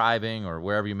driving or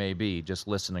wherever you may be, just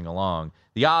listening along,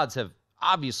 the odds have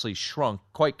obviously shrunk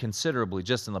quite considerably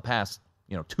just in the past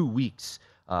 2 weeks.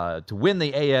 To win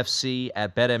the AFC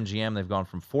at BetMGM, they've gone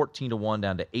from 14-1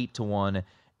 down to 8-1.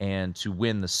 And to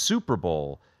win the Super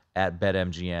Bowl at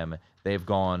BetMGM, they've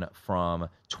gone from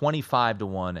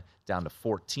 25-1 down to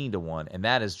 14-1. And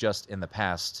that is just in the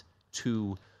past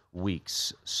 2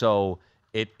 weeks. So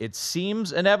it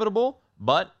seems inevitable,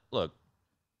 but look,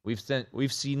 we've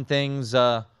seen things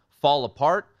fall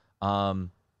apart.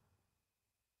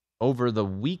 Over the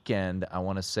weekend, I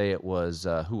want to say it was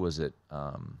who was it?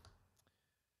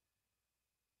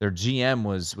 Their GM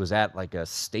was at like a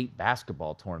state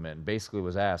basketball tournament and basically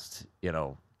was asked,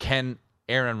 can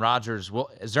Aaron Rodgers? Well,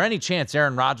 is there any chance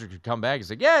Aaron Rodgers could come back? He's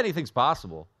like, yeah, anything's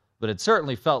possible. But it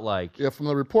certainly felt like from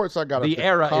the reports I got, the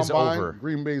era is over.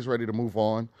 Green Bay's ready to move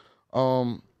on.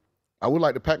 I would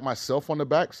like to pat myself on the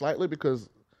back slightly because,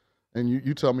 and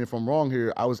you tell me if I'm wrong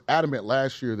here, I was adamant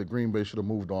last year that Green Bay should have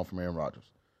moved on from Aaron Rodgers.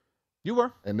 You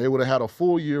were. And they would have had a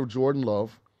full year of Jordan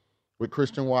Love with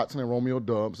Christian Watson and Romeo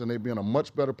Doubs, and they'd be in a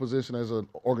much better position as an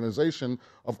organization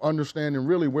of understanding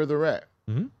really where they're at.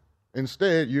 Mm-hmm.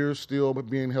 Instead, you're still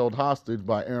being held hostage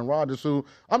by Aaron Rodgers, who,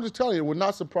 I'm just telling you, it would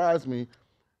not surprise me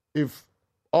if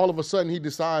all of a sudden he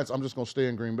decides I'm just going to stay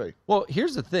in Green Bay. Well,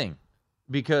 here's the thing,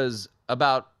 because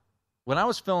when I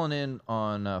was filling in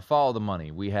on Follow the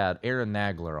Money, we had Aaron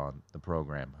Nagler on the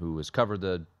program, who has covered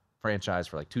the franchise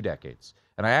for like 2 decades.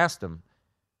 And I asked him,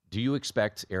 do you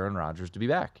expect Aaron Rodgers to be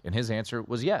back? And his answer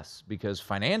was yes, because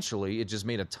financially it just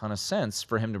made a ton of sense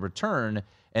for him to return.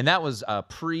 And that was a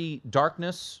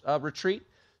pre-darkness retreat.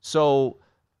 So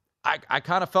I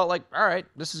kind of felt like, all right,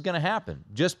 this is going to happen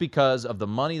just because of the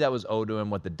money that was owed to him,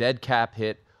 what the dead cap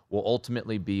hit will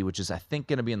ultimately be, which is, I think,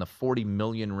 going to be in the $40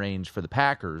 million range for the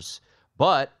Packers.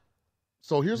 But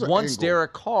so here's once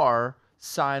Derek Carr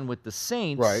signed with the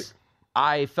Saints, right,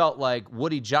 I felt like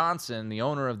Woody Johnson, the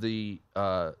owner of the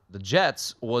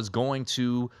Jets, was going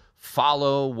to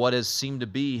follow what has seemed to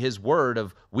be his word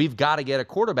of, we've got to get a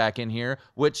quarterback in here,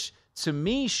 which to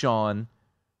me, Sean,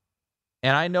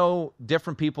 and I know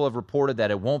different people have reported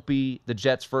that it won't be the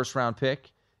Jets' first-round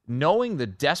pick. Knowing the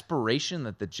desperation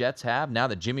that the Jets have now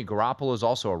that Jimmy Garoppolo is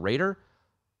also a Raider,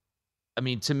 I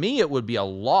mean, to me, it would be a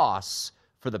loss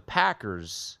for the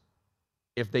Packers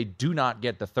if they do not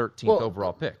get the 13th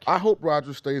overall pick. I hope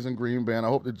Rodgers stays in Green Bay, and I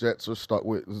hope the Jets are stuck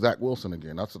with Zach Wilson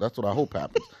again. That's what I hope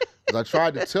happens. Because I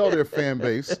tried to tell their fan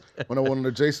base when I went on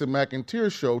the Jason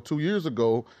McIntyre show 2 years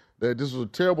ago that this was a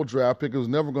terrible draft pick. It was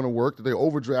never going to work, that they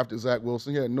overdrafted Zach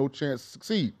Wilson. He had no chance to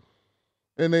succeed.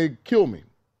 And they killed me.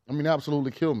 I mean,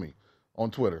 absolutely killed me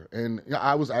on Twitter. And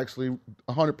I was actually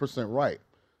 100% right.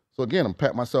 So, again, I'm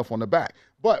patting myself on the back.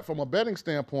 But from a betting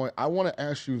standpoint, I want to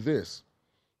ask you this.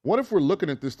 What if we're looking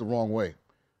at this the wrong way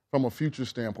from a future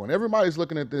standpoint? Everybody's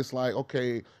looking at this like,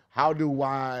 okay, how do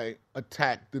I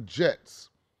attack the Jets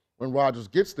when Rodgers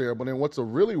gets there? But then what's a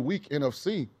really weak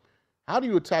NFC? How do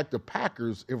you attack the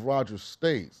Packers if Rodgers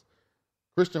stays?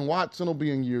 Christian Watson will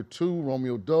be in year 2.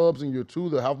 Romeo Doubs in year 2.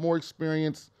 They'll have more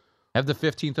experience. Have the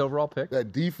 15th overall pick.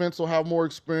 That defense will have more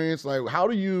experience. Like, how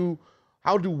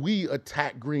do we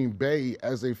attack Green Bay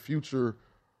as a future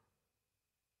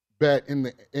bet in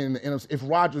the NFC if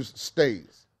Rodgers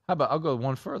stays? How about, I'll go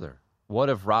one further. What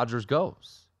if Rodgers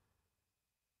goes?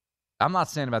 I'm not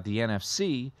saying about the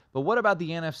NFC, but what about the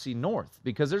NFC North?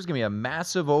 Because there's going to be a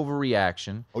massive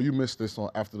overreaction. Oh, you missed this on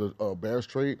after the Bears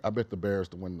trade? I bet the Bears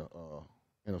to win the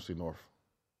NFC North.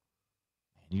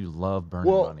 You love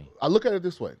burning money. I look at it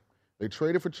this way. They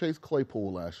traded for Chase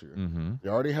Claypool last year. Mm-hmm. They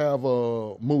already have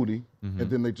Moody, mm-hmm.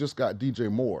 and then they just got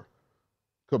DJ Moore.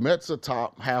 Komet's a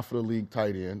top half of the league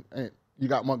tight end. And you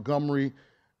got Montgomery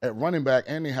at running back,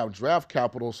 and they have draft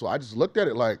capital. So I just looked at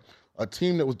it like, a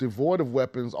team that was devoid of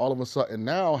weapons all of a sudden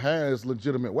now has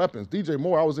legitimate weapons. DJ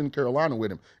Moore, I was in Carolina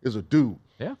with him, is a dude.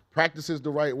 Yeah. Practices the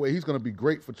right way. He's going to be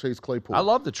great for Chase Claypool. I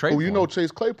love the trade. Well, you know,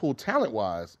 Chase Claypool,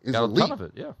 talent-wise, is got elite. a ton of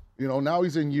it, yeah. You know, now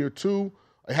he's in year 2.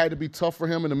 It had to be tough for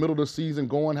him in the middle of the season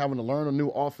having to learn a new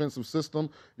offensive system.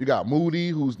 You got Moody,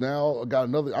 who's now got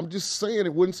another. I'm just saying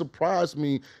it wouldn't surprise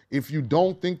me if you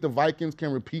don't think the Vikings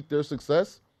can repeat their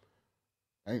success.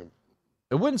 It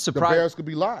wouldn't surprise. The Bears could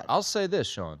be live. I'll say this,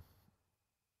 Sean.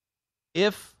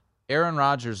 If Aaron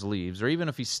Rodgers leaves, or even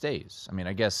if he stays, I mean,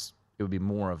 I guess it would be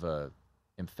more of a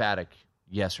emphatic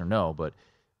yes or no, but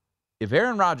if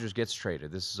Aaron Rodgers gets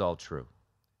traded, this is all true.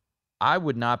 I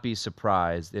would not be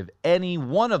surprised if any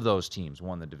one of those teams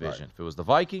won the division. Right. If it was the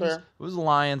Vikings, Fair. It was the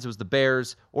Lions, it was the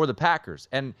Bears, or the Packers.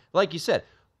 And like you said,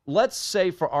 let's say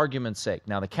for argument's sake,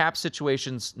 now the cap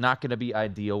situation's not going to be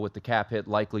ideal with the cap hit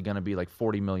likely going to be like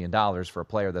 $40 million for a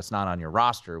player that's not on your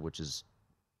roster, which is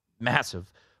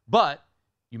massive. But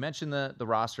you mentioned the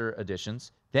roster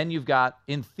additions. Then you've got,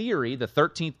 in theory, the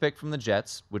 13th pick from the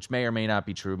Jets, which may or may not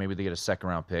be true. Maybe they get a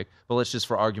second-round pick. But let's just,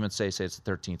 for argument's sake, say it's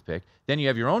the 13th pick. Then you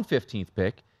have your own 15th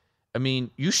pick. I mean,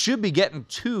 you should be getting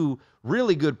 2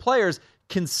 really good players,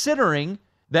 considering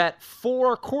that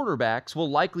 4 quarterbacks will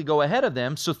likely go ahead of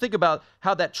them. So think about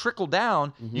how that trickled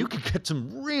down. Mm-hmm. You could get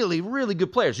some really, really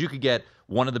good players. You could get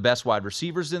one of the best wide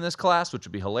receivers in this class, which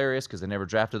would be hilarious because they never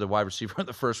drafted a wide receiver in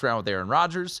the first round with Aaron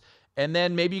Rodgers. And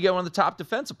then maybe you get one of the top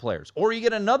defensive players. Or you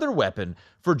get another weapon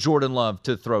for Jordan Love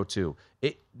to throw to.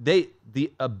 The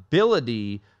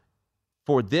ability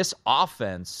for this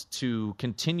offense to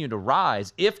continue to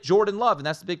rise, if Jordan Love, and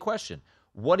that's the big question,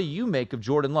 what do you make of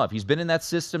Jordan Love? He's been in that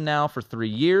system now for 3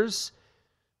 years.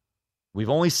 We've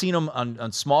only seen him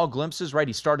on small glimpses, right?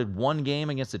 He started 1 game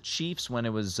against the Chiefs when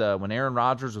it was when Aaron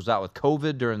Rodgers was out with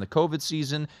COVID during the COVID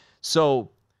season. So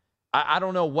I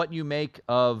don't know what you make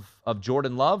of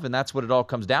Jordan Love, and that's what it all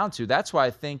comes down to. That's why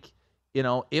I think, you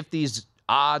know, if these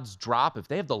odds drop, if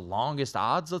they have the longest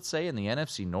odds, let's say, in the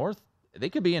NFC North, they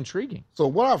could be intriguing. So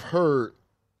what I've heard,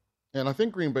 and I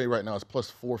think Green Bay right now is plus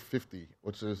 450,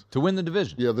 which is to win the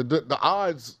division. Yeah, the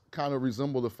odds kind of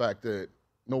resemble the fact that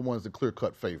no one's the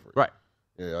clear-cut favorite. Right.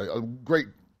 Yeah, a great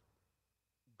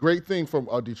thing from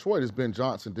Detroit is Ben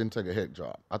Johnson didn't take a head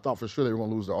job. I thought for sure they were going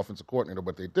to lose their offensive coordinator,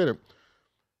 but they didn't.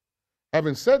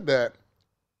 Having said that,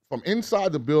 from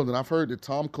inside the building, I've heard that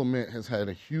Tom Clement has had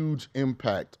a huge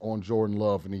impact on Jordan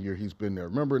Love in the year he's been there.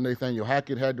 Remember, Nathaniel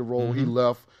Hackett had the role. Mm-hmm. He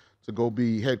left to go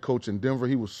be head coach in Denver.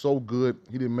 He was so good,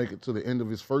 he didn't make it to the end of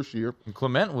his first year. And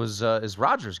Clement was is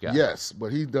Rodgers' guy. Yes, but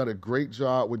he's done a great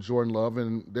job with Jordan Love,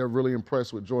 and they're really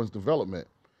impressed with Jordan's development.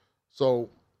 So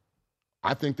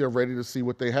I think they're ready to see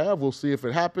what they have. We'll see if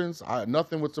it happens.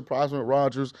 Nothing would surprise me with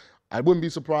Rodgers. I wouldn't be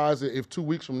surprised if 2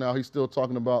 weeks from now he's still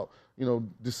talking about,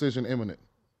 decision imminent.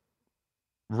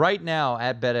 Right now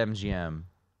at BetMGM,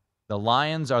 the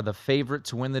Lions are the favorite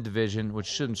to win the division, which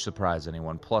shouldn't surprise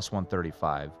anyone, plus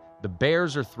 135. The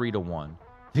Bears are 3-1.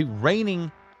 The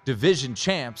reigning division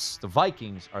champs, the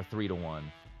Vikings, are 3-1.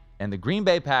 And the Green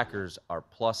Bay Packers are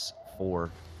plus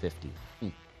 450.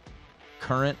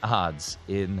 Current odds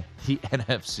in the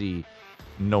NFC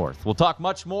North. We'll talk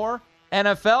much more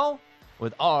NFL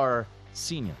with our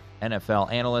senior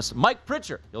NFL analyst, Mike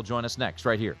Pritchard. He'll join us next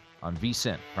right here on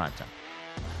VSiN Primetime.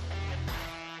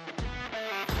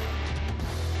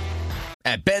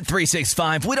 At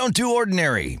Bet365, we don't do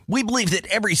ordinary. We believe that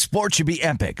every sport should be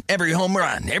epic. Every home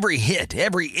run, every hit,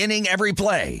 every inning, every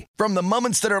play. From the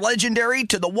moments that are legendary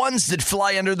to the ones that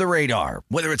fly under the radar.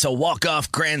 Whether it's a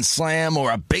walk-off grand slam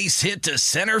or a base hit to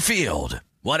center field.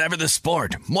 Whatever the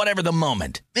sport, whatever the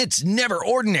moment. It's never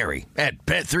ordinary at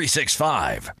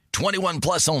Bet365. 21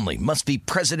 plus only. Must be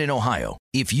present in Ohio.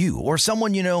 If you or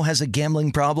someone you know has a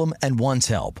gambling problem and wants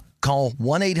help, call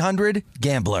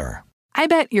 1-800-GAMBLER. I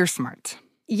bet you're smart.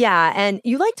 Yeah, and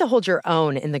you like to hold your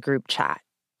own in the group chat.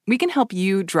 We can help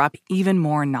you drop even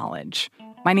more knowledge.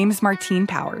 My name is Martine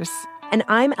Powers. And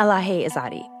I'm Elahe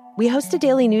Izadi. We host a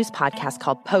daily news podcast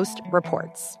called Post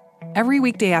Reports. Every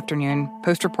weekday afternoon,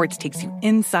 Post Reports takes you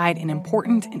inside an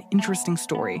important and interesting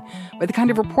story with the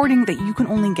kind of reporting that you can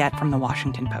only get from the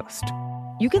Washington Post.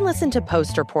 You can listen to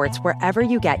Post Reports wherever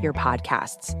you get your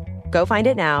podcasts. Go find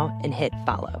it now and hit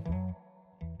follow.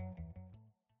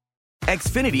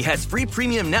 Xfinity has free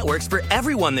premium networks for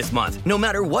everyone this month, no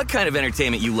matter what kind of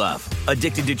entertainment you love.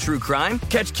 Addicted to true crime?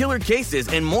 Catch killer cases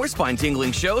and more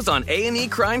spine-tingling shows on A&E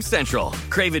Crime Central.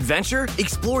 Crave adventure?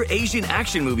 Explore Asian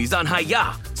action movies on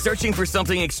Hi-YAH. Searching for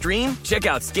something extreme? Check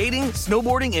out skating,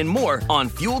 snowboarding, and more on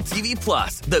Fuel TV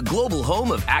Plus, the global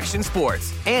home of action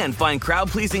sports. And find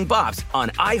crowd-pleasing bops on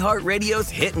iHeartRadio's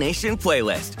Hit Nation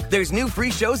playlist. There's new free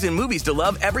shows and movies to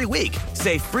love every week.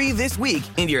 Say free this week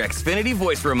in your Xfinity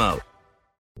voice remote.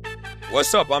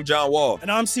 What's up? I'm John Wall.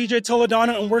 And I'm CJ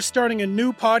Toledano, and we're starting a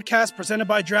new podcast presented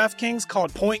by DraftKings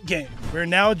called Point Game. We're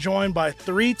now joined by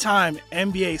three-time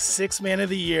NBA Sixth Man of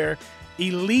the Year,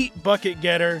 elite bucket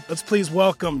getter. Let's please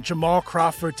welcome Jamal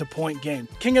Crawford to Point Game.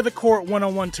 King of the Court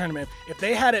one-on-one tournament. If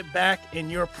they had it back in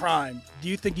your prime, do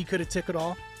you think you could have took it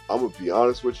all? I'm going to be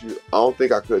honest with you. I don't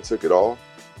think I could have took it all,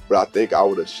 but I think I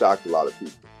would have shocked a lot of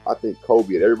people. I think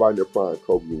Kobe and everybody in their prime,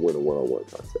 Kobe would win a one-on-one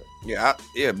contest. Yeah,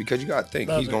 because you got to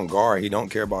think he's going to guard. He don't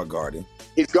care about guarding.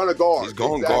 He's going to guard. He's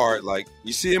going to guard. Like,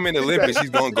 you see him in the Olympics, he's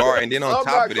going to guard. And then on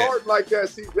top of that. I'm not guarding like that,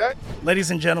 CJ.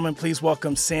 Ladies and gentlemen, please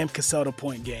welcome Sam Cassell to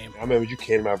Point Game. I remember you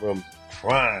came to my room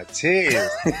crying, tears,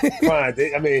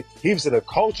 crying. I mean, he was in a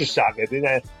culture shock. And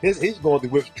then he's going through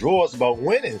withdrawals about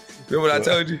winning. Remember what I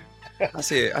told you? I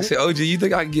said, OG, you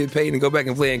think I can get paid and go back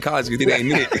and play in college because it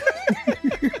ain't it?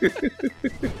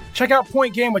 Check out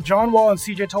Point Game with John Wall and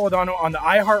CJ Toledano on the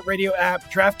iHeartRadio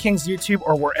app, DraftKings YouTube,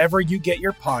 or wherever you get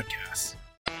your podcasts.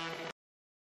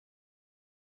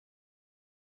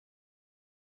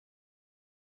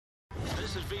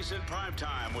 This is VSiN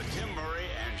Primetime with Tim Murray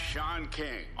and Sean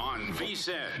King on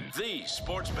VSiN, the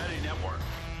Sports Betting Network.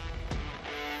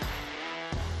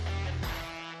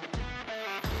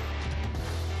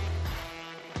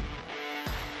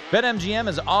 BetMGM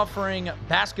is offering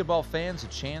basketball fans a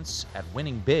chance at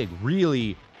winning big,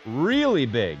 really, really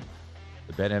big.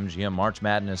 The BetMGM March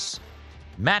Madness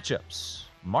matchups,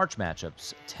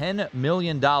 $10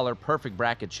 million Perfect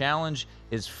Bracket Challenge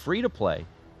is free to play,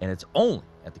 and it's only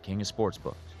at the King of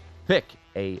Sportsbooks. Pick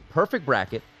a perfect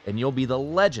bracket, and you'll be the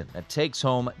legend that takes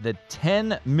home the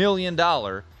 $10 million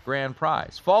grand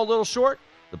prize. Fall a little short?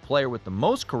 The player with the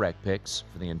most correct picks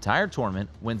for the entire tournament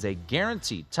wins a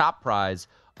guaranteed top prize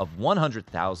of $100,000.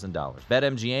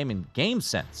 BetMGM and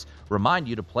GameSense remind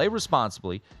you to play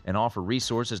responsibly and offer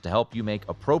resources to help you make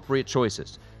appropriate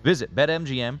choices. Visit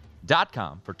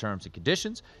BetMGM.com for terms and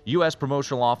conditions. U.S.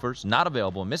 promotional offers not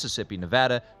available in Mississippi,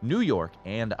 Nevada, New York,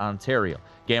 and Ontario.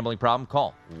 Gambling problem?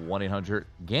 Call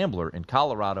 1-800-GAMBLER in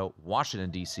Colorado, Washington,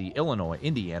 D.C., Illinois,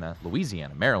 Indiana,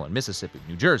 Louisiana, Maryland, Mississippi,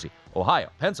 New Jersey, Ohio,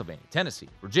 Pennsylvania, Tennessee,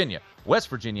 Virginia, West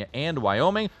Virginia, and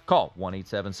Wyoming. Call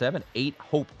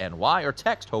 1-877-8-HOPE-NY or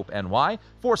text HOPE-NY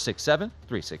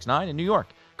 467-369 in New York.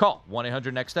 Call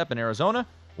 1-800-NEXT-STEP in Arizona,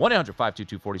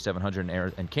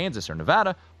 1-800-522-4700 in Kansas or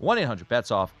Nevada,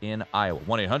 1-800-BETS-OFF in Iowa,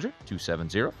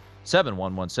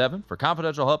 1-800-270-7117 for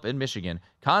confidential help in Michigan.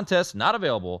 Contests not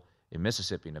available in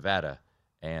Mississippi, Nevada,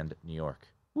 and New York.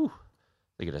 Whew.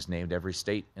 I think it has named every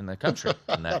state in the country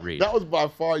in that read. That was by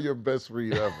far your best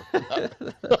read ever.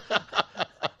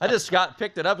 I just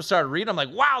picked it up and started reading. I'm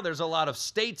like, wow, there's a lot of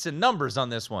states and numbers on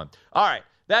this one. All right,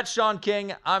 that's Sean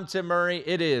King. I'm Tim Murray.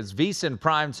 It is VSiN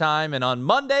Primetime, and on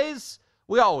Mondays,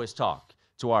 we always talk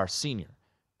to our senior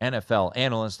NFL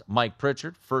analyst, Mike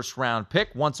Pritchard, first-round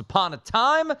pick once upon a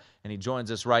time, and he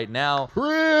joins us right now.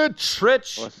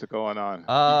 Pritch! What's going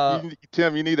on?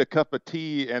 Tim, you need a cup of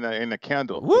tea and a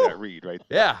candle for that read right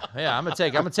there. Yeah, I'm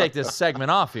gonna take this segment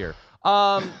off here.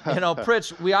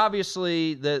 Pritch, we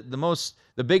obviously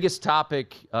the biggest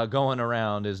topic going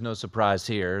around is no surprise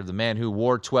here. The man who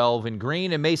wore 12 in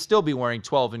green and may still be wearing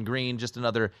 12 in green, just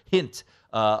another hint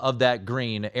of that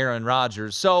green, Aaron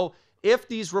Rodgers. So if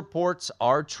these reports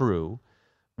are true,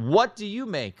 what do you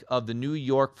make of the New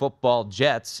York Football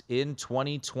Jets in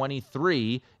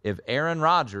 2023 if Aaron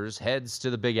Rodgers heads to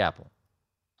the Big Apple?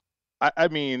 I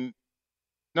mean,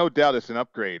 no doubt it's an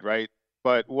upgrade, right?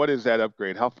 But what is that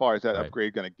upgrade? How far is that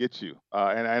upgrade going to get you?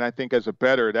 And I think as a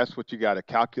bettor, that's what you got to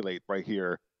calculate right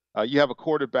here. You have a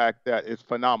quarterback that is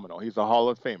phenomenal. He's a Hall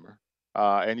of Famer.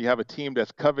 And you have a team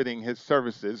that's coveting his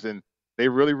services, and they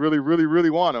really, really, really,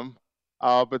 really want him.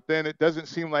 But then it doesn't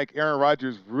seem like Aaron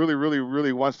Rodgers really, really,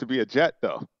 really wants to be a Jet,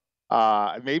 though.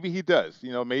 Maybe he does.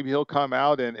 Maybe he'll come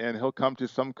out and he'll come to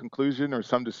some conclusion or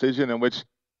some decision in which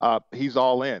he's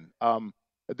all in.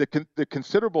 The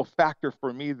considerable factor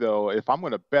for me, though, if I'm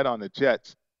going to bet on the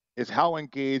Jets, is how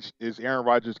engaged is Aaron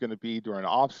Rodgers going to be during the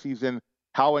offseason?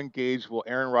 How engaged will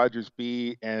Aaron Rodgers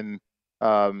be in,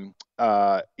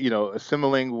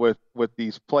 assimilating with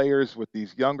these players, with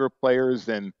these younger players,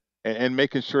 and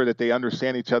making sure that they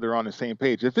understand each other on the same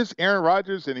page. If it's Aaron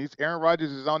Rodgers and Aaron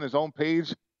Rodgers is on his own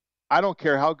page, I don't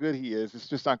care how good he is. It's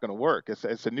just not going to work.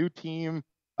 It's a new team,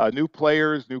 new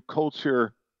players, new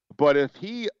culture. But if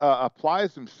he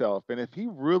applies himself and if he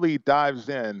really dives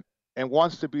in and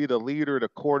wants to be the leader, the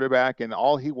quarterback, and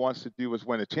all he wants to do is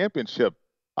win a championship,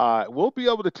 we'll be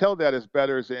able to tell that as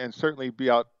bettors and certainly be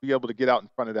able to get out in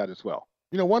front of that as well.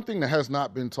 You know, one thing that has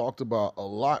not been talked about a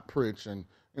lot, Pritch, and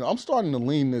I'm starting to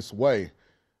lean this way,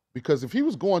 because if he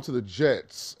was going to the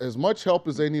Jets, as much help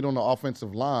as they need on the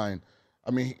offensive line,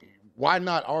 I mean, why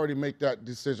not already make that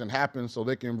decision happen so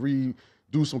they can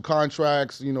redo some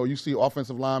contracts? You know, you see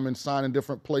offensive linemen sign in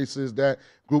different places. That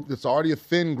group that's already a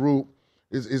thin group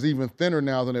is even thinner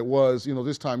now than it was,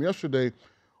 this time yesterday.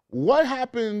 What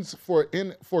happens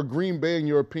for Green Bay, in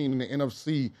your opinion, in the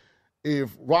NFC,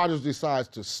 if Rodgers decides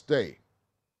to stay?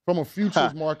 From a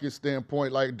futures market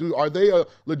standpoint, are they a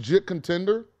legit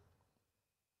contender?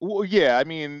 Well, yeah. I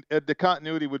mean, the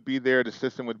continuity would be there. The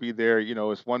system would be there.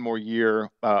 It's one more year.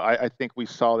 I think we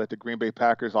saw that the Green Bay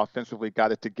Packers offensively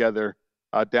got it together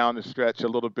down the stretch a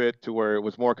little bit to where it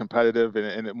was more competitive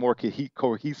and more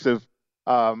cohesive.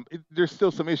 There's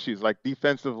still some issues like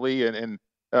defensively and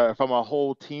from a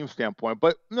whole team standpoint.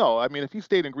 But no, I mean, if he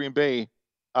stayed in Green Bay,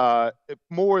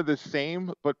 more the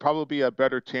same, but probably a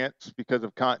better chance because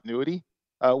of continuity.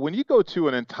 When you go to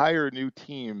an entire new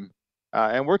team,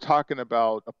 and we're talking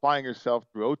about applying yourself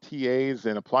through OTAs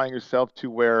and applying yourself to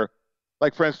where,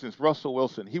 like, for instance, Russell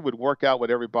Wilson, he would work out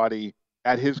with everybody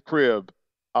at his crib,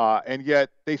 and yet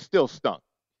they still stunk,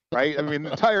 right? I mean,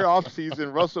 the entire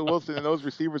offseason, Russell Wilson and those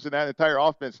receivers in that entire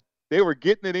offense, they were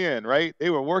getting it in, right? They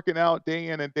were working out day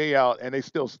in and day out, and they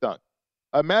still stunk.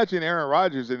 Imagine Aaron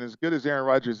Rodgers, and as good as Aaron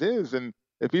Rodgers is, and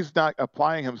if he's not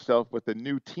applying himself with a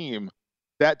new team,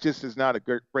 that just is not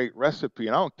a great recipe.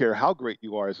 And I don't care how great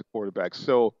you are as a quarterback.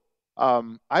 So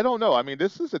I don't know. I mean,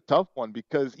 this is a tough one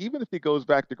because even if he goes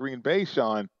back to Green Bay,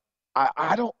 Sean,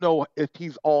 I don't know if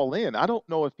he's all in. I don't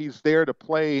know if he's there to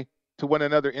play to win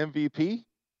another MVP,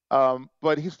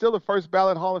 but he's still the first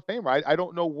ballot Hall of Famer. I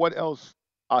don't know what else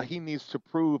he needs to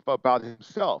prove about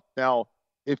himself. Now,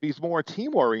 if he's more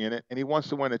team-oriented and he wants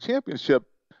to win a championship,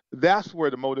 that's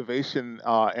where the motivation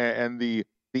and the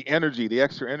energy, the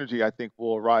extra energy, I think,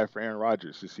 will arrive for Aaron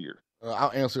Rodgers this year.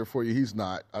 I'll answer it for you. He's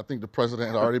not. I think the president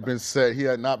had already been set. He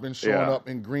had not been showing up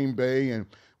in Green Bay. And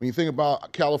when you think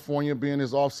about California being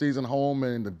his off-season home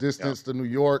and the distance to New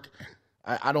York,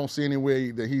 I don't see any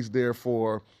way that he's there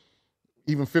for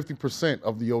even 50%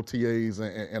 of the OTAs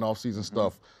and off-season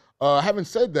stuff. Having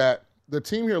said that, the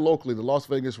team here locally, the Las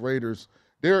Vegas Raiders,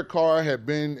 Derek Carr had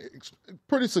been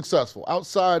pretty successful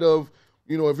outside of,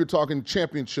 if you're talking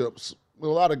championships. A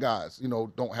lot of guys,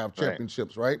 don't have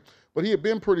championships, right? But he had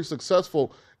been pretty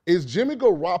successful. Is Jimmy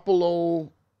Garoppolo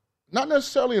not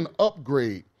necessarily an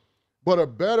upgrade, but a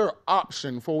better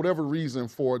option for whatever reason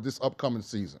for this upcoming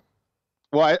season?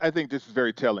 Well, I think this is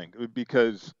very telling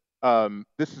because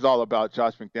this is all about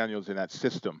Josh McDaniels and that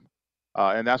system.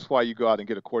 And that's why you go out and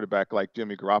get a quarterback like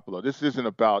Jimmy Garoppolo. This isn't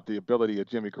about the ability of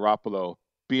Jimmy Garoppolo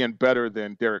being better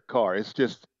than Derek Carr. It's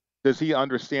just, does he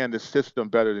understand the system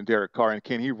better than Derek Carr, and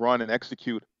can he run and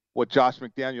execute what Josh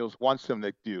McDaniels wants him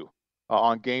to do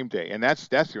on game day? And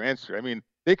that's your answer. I mean,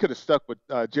 they could have stuck with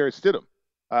Jarrett Stidham.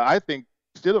 I think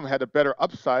Stidham had a better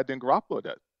upside than Garoppolo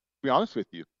does, to be honest with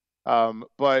you.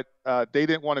 But they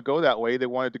didn't want to go that way. They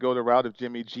wanted to go the route of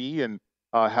Jimmy G and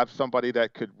have somebody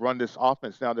that could run this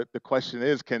offense. Now, the question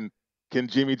is, can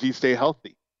Jimmy G stay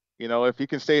healthy? If he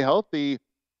can stay healthy,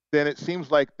 then it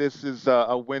seems like this is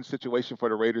a win situation for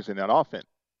the Raiders in that offense.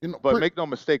 But make no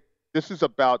mistake, this is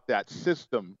about that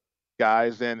system,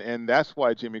 guys, and that's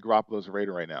why Jimmy Garoppolo is a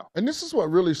Raider right now. And this is what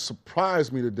really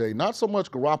surprised me today. Not so much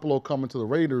Garoppolo coming to the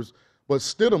Raiders, but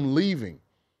Stidham leaving.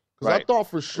 Because I thought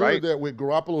for sure that with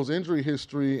Garoppolo's injury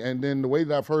history and then the way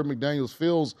that I've heard McDaniels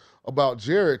feels about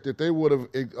Jarrett, that they would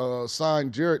have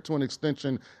signed Jarrett to an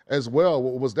extension as well.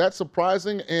 Was that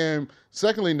surprising? And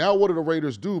secondly, now what do the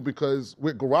Raiders do? Because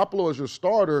with Garoppolo as your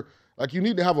starter, you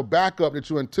need to have a backup that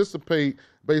you anticipate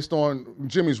based on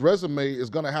Jimmy's resume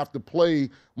is going to have to play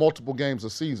multiple games a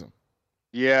season.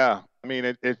 Yeah. I mean,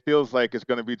 it feels like it's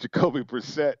going to be Jacoby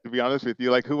Brissett, to be honest with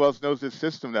you. Who else knows this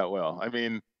system that well? I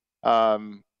mean,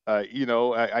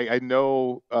 I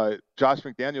know Josh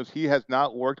McDaniels, he has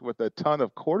not worked with a ton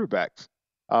of quarterbacks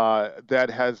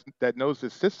that knows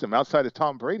this system outside of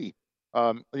Tom Brady.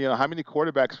 How many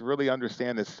quarterbacks really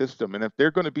understand this system? And if they're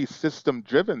going to be system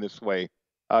driven this way,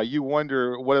 you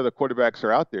wonder what other quarterbacks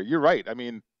are out there. You're right. I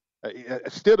mean,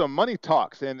 Stidham, money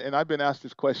talks. And I've been asked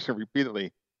this question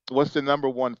repeatedly. What's the number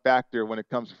one factor when it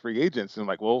comes to free agents? And I'm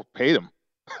like, well, pay them.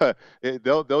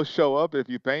 They'll show up if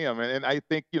you pay them. And I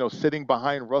think, sitting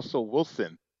behind Russell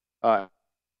Wilson out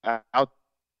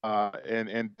and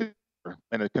in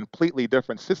a completely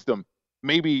different system,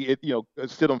 maybe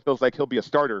Stidham feels like he'll be a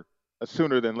starter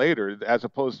sooner than later, as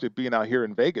opposed to being out here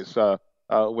in Vegas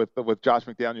with Josh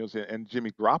McDaniels and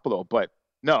Jimmy Garoppolo. But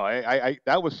no, I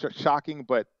that was shocking.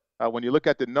 But when you look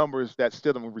at the numbers that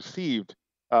Stidham received,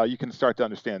 you can start to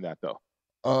understand that, though.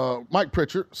 Mike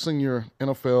Pritchard, senior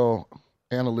NFL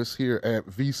analyst here at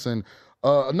VSiN.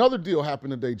 Another deal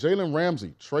happened today. Jalen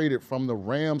Ramsey traded from the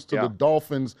Rams to the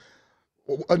Dolphins.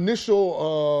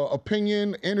 Initial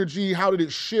opinion, energy, how did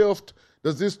it shift?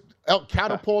 Does this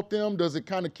catapult them? Does it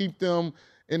kind of keep them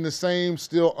in the same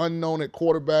still unknown at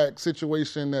quarterback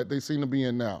situation that they seem to be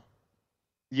in now?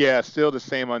 Yeah, still the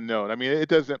same unknown. I mean, it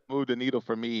doesn't move the needle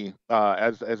for me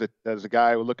as a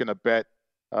guy looking to bet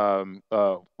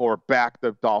or back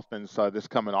the Dolphins this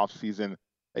coming off season.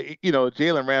 You know,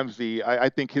 Jalen Ramsey, I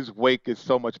think his wake is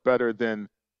so much better than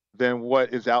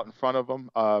what is out in front of him.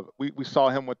 We saw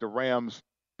him with the Rams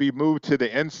be moved to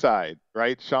the inside,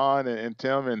 right, Sean and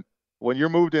Tim? And when you're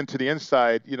moved into the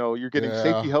inside, you know, you're getting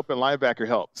safety help and linebacker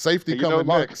help. Safety coming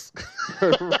next.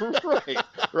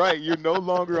 Right. You're no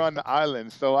longer on the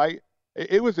island. So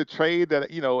it was a trade that,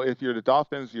 you know, if you're the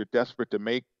Dolphins, you're desperate to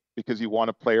make because you want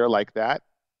a player like that.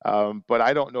 But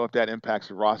I don't know if that impacts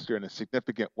the roster in a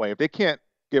significant way. If they can't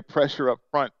get pressure up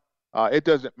front, it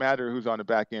doesn't matter who's on the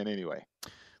back end anyway.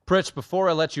 Pritch, before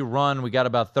I let you run, we got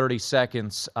about 30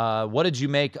 seconds. What did you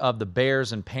make of the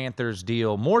Bears and Panthers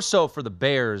deal? More so for the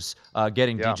Bears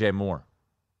getting DJ Moore.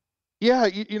 Yeah,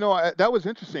 you know, that was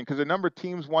interesting because a number of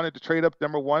teams wanted to trade up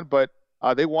number one, but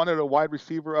they wanted a wide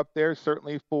receiver up there,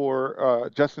 certainly for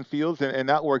Justin Fields, and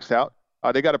that works out.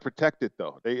 They got to protect it,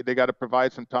 though. They got to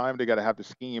provide some time. They got to have the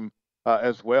scheme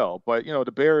as well. But, you know,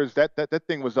 the Bears, that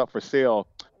thing was up for sale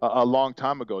a long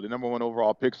time ago, the number one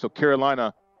overall pick. So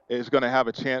Carolina is going to have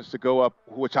a chance to go up,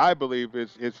 which I believe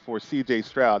is for C.J.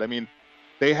 Stroud. I mean,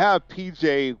 they have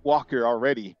P.J. Walker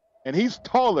already, and he's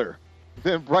taller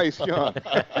than Bryce Young,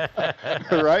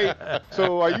 right?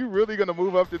 So are you really going to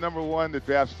move up to number one to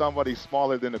draft somebody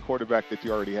smaller than the quarterback that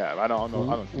you already have? I don't know.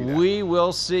 I don't see that. We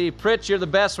will see. Pritch, you're the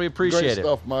best. We appreciate it. Great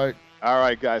stuff, Mike. All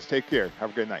right, guys. Take care. Have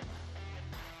a good night.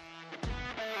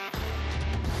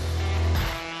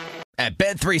 At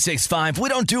Bet365, we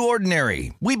don't do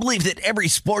ordinary. We believe that every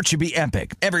sport should be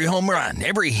epic. Every home run,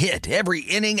 every hit, every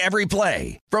inning, every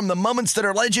play. From the moments that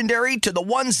are legendary to the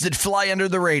ones that fly under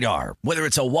the radar. Whether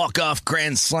it's a walk-off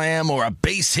grand slam or a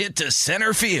base hit to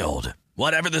center field.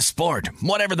 Whatever the sport,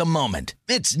 whatever the moment.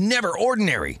 It's never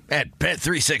ordinary at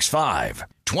Bet365.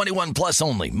 21 plus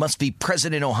only. Must be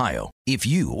present in Ohio. If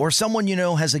you or someone you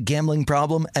know has a gambling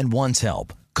problem and wants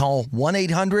help, call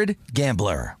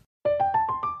 1-800-GAMBLER.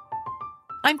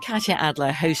 I'm Katya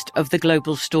Adler, host of The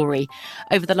Global Story.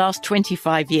 Over the last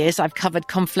 25 years, I've covered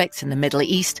conflicts in the Middle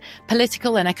East,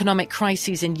 political and economic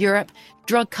crises in Europe,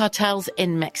 drug cartels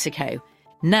in Mexico.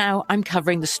 Now I'm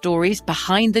covering the stories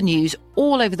behind the news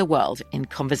all over the world in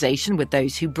conversation with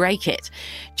those who break it.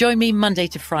 Join me Monday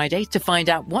to Friday to find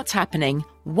out what's happening,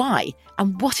 why,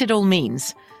 and what it all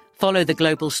means. Follow The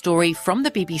Global Story from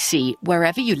the BBC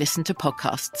wherever you listen to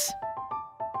podcasts.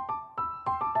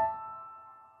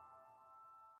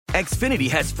 Xfinity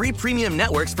has free premium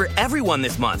networks for everyone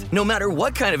this month, no matter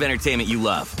what kind of entertainment you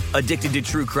love. Addicted to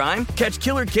true crime? Catch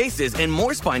killer cases and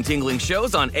more spine-tingling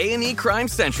shows on A&E Crime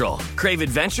Central. Crave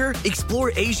adventure?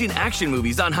 Explore Asian action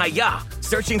movies on Hi-YAH.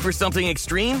 Searching for something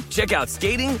extreme? Check out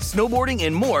skating, snowboarding,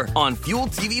 and more on Fuel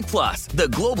TV Plus, the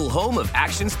global home of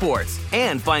action sports.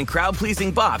 And find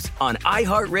crowd-pleasing bops on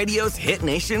iHeartRadio's Hit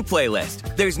Nation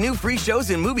playlist. There's new free shows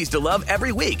and movies to love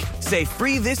every week. Say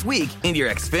free this week in your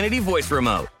Xfinity voice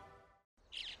remote.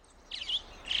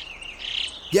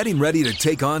 Getting ready to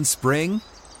take on spring?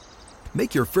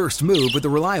 Make your first move with the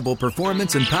reliable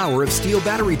performance and power of Steel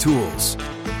battery tools.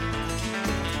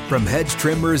 From hedge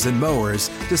trimmers and mowers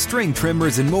to string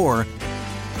trimmers and more,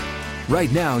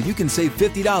 right now you can save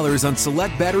 $50 on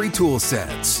select battery tool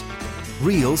sets.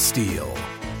 Real Steel.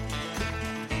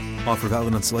 Offer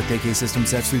valid on select AK system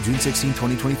sets through June 16,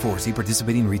 2024. See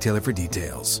participating retailer for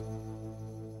details.